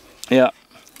grouse. Yeah.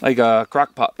 Like a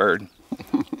crock pot bird.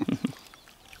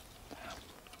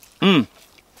 Mmm.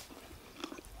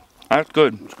 That's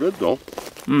good. It's good though.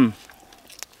 Mmm.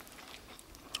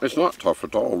 It's not tough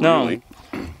at all, no. really.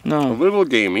 No. A little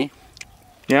gamey.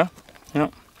 Yeah.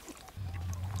 Yeah.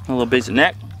 A little base of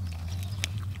neck.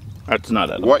 That's not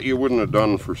edible. What you wouldn't have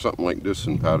done for something like this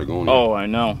in Patagonia. Oh, I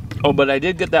know. Oh, but I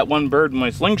did get that one bird in my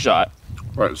slingshot.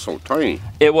 Right, it's so tiny.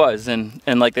 It was, and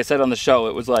like they said on the show,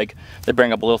 it was like, they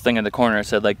bring up a little thing in the corner, it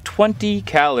said like 20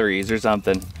 calories or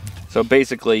something. So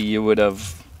basically you would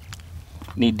have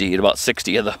need to eat about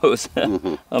 60 of those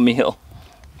a meal.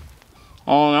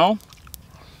 All in all,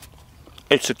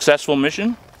 a successful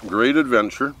mission. Great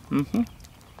adventure.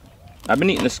 I've been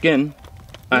eating the skin.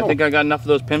 I think I got enough of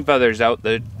those pin feathers out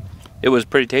that it was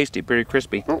pretty tasty, pretty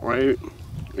crispy. Oh, I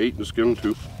ate the skin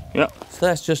too. Yeah. So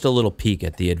that's just a little peek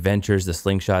at the adventures the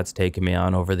Slingshot's taken me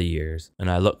on over the years, and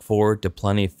I look forward to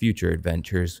plenty of future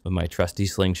adventures with my trusty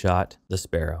slingshot, the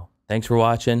Sparrow. Thanks for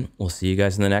watching. We'll see you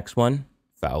guys in the next one.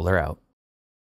 Fowler out.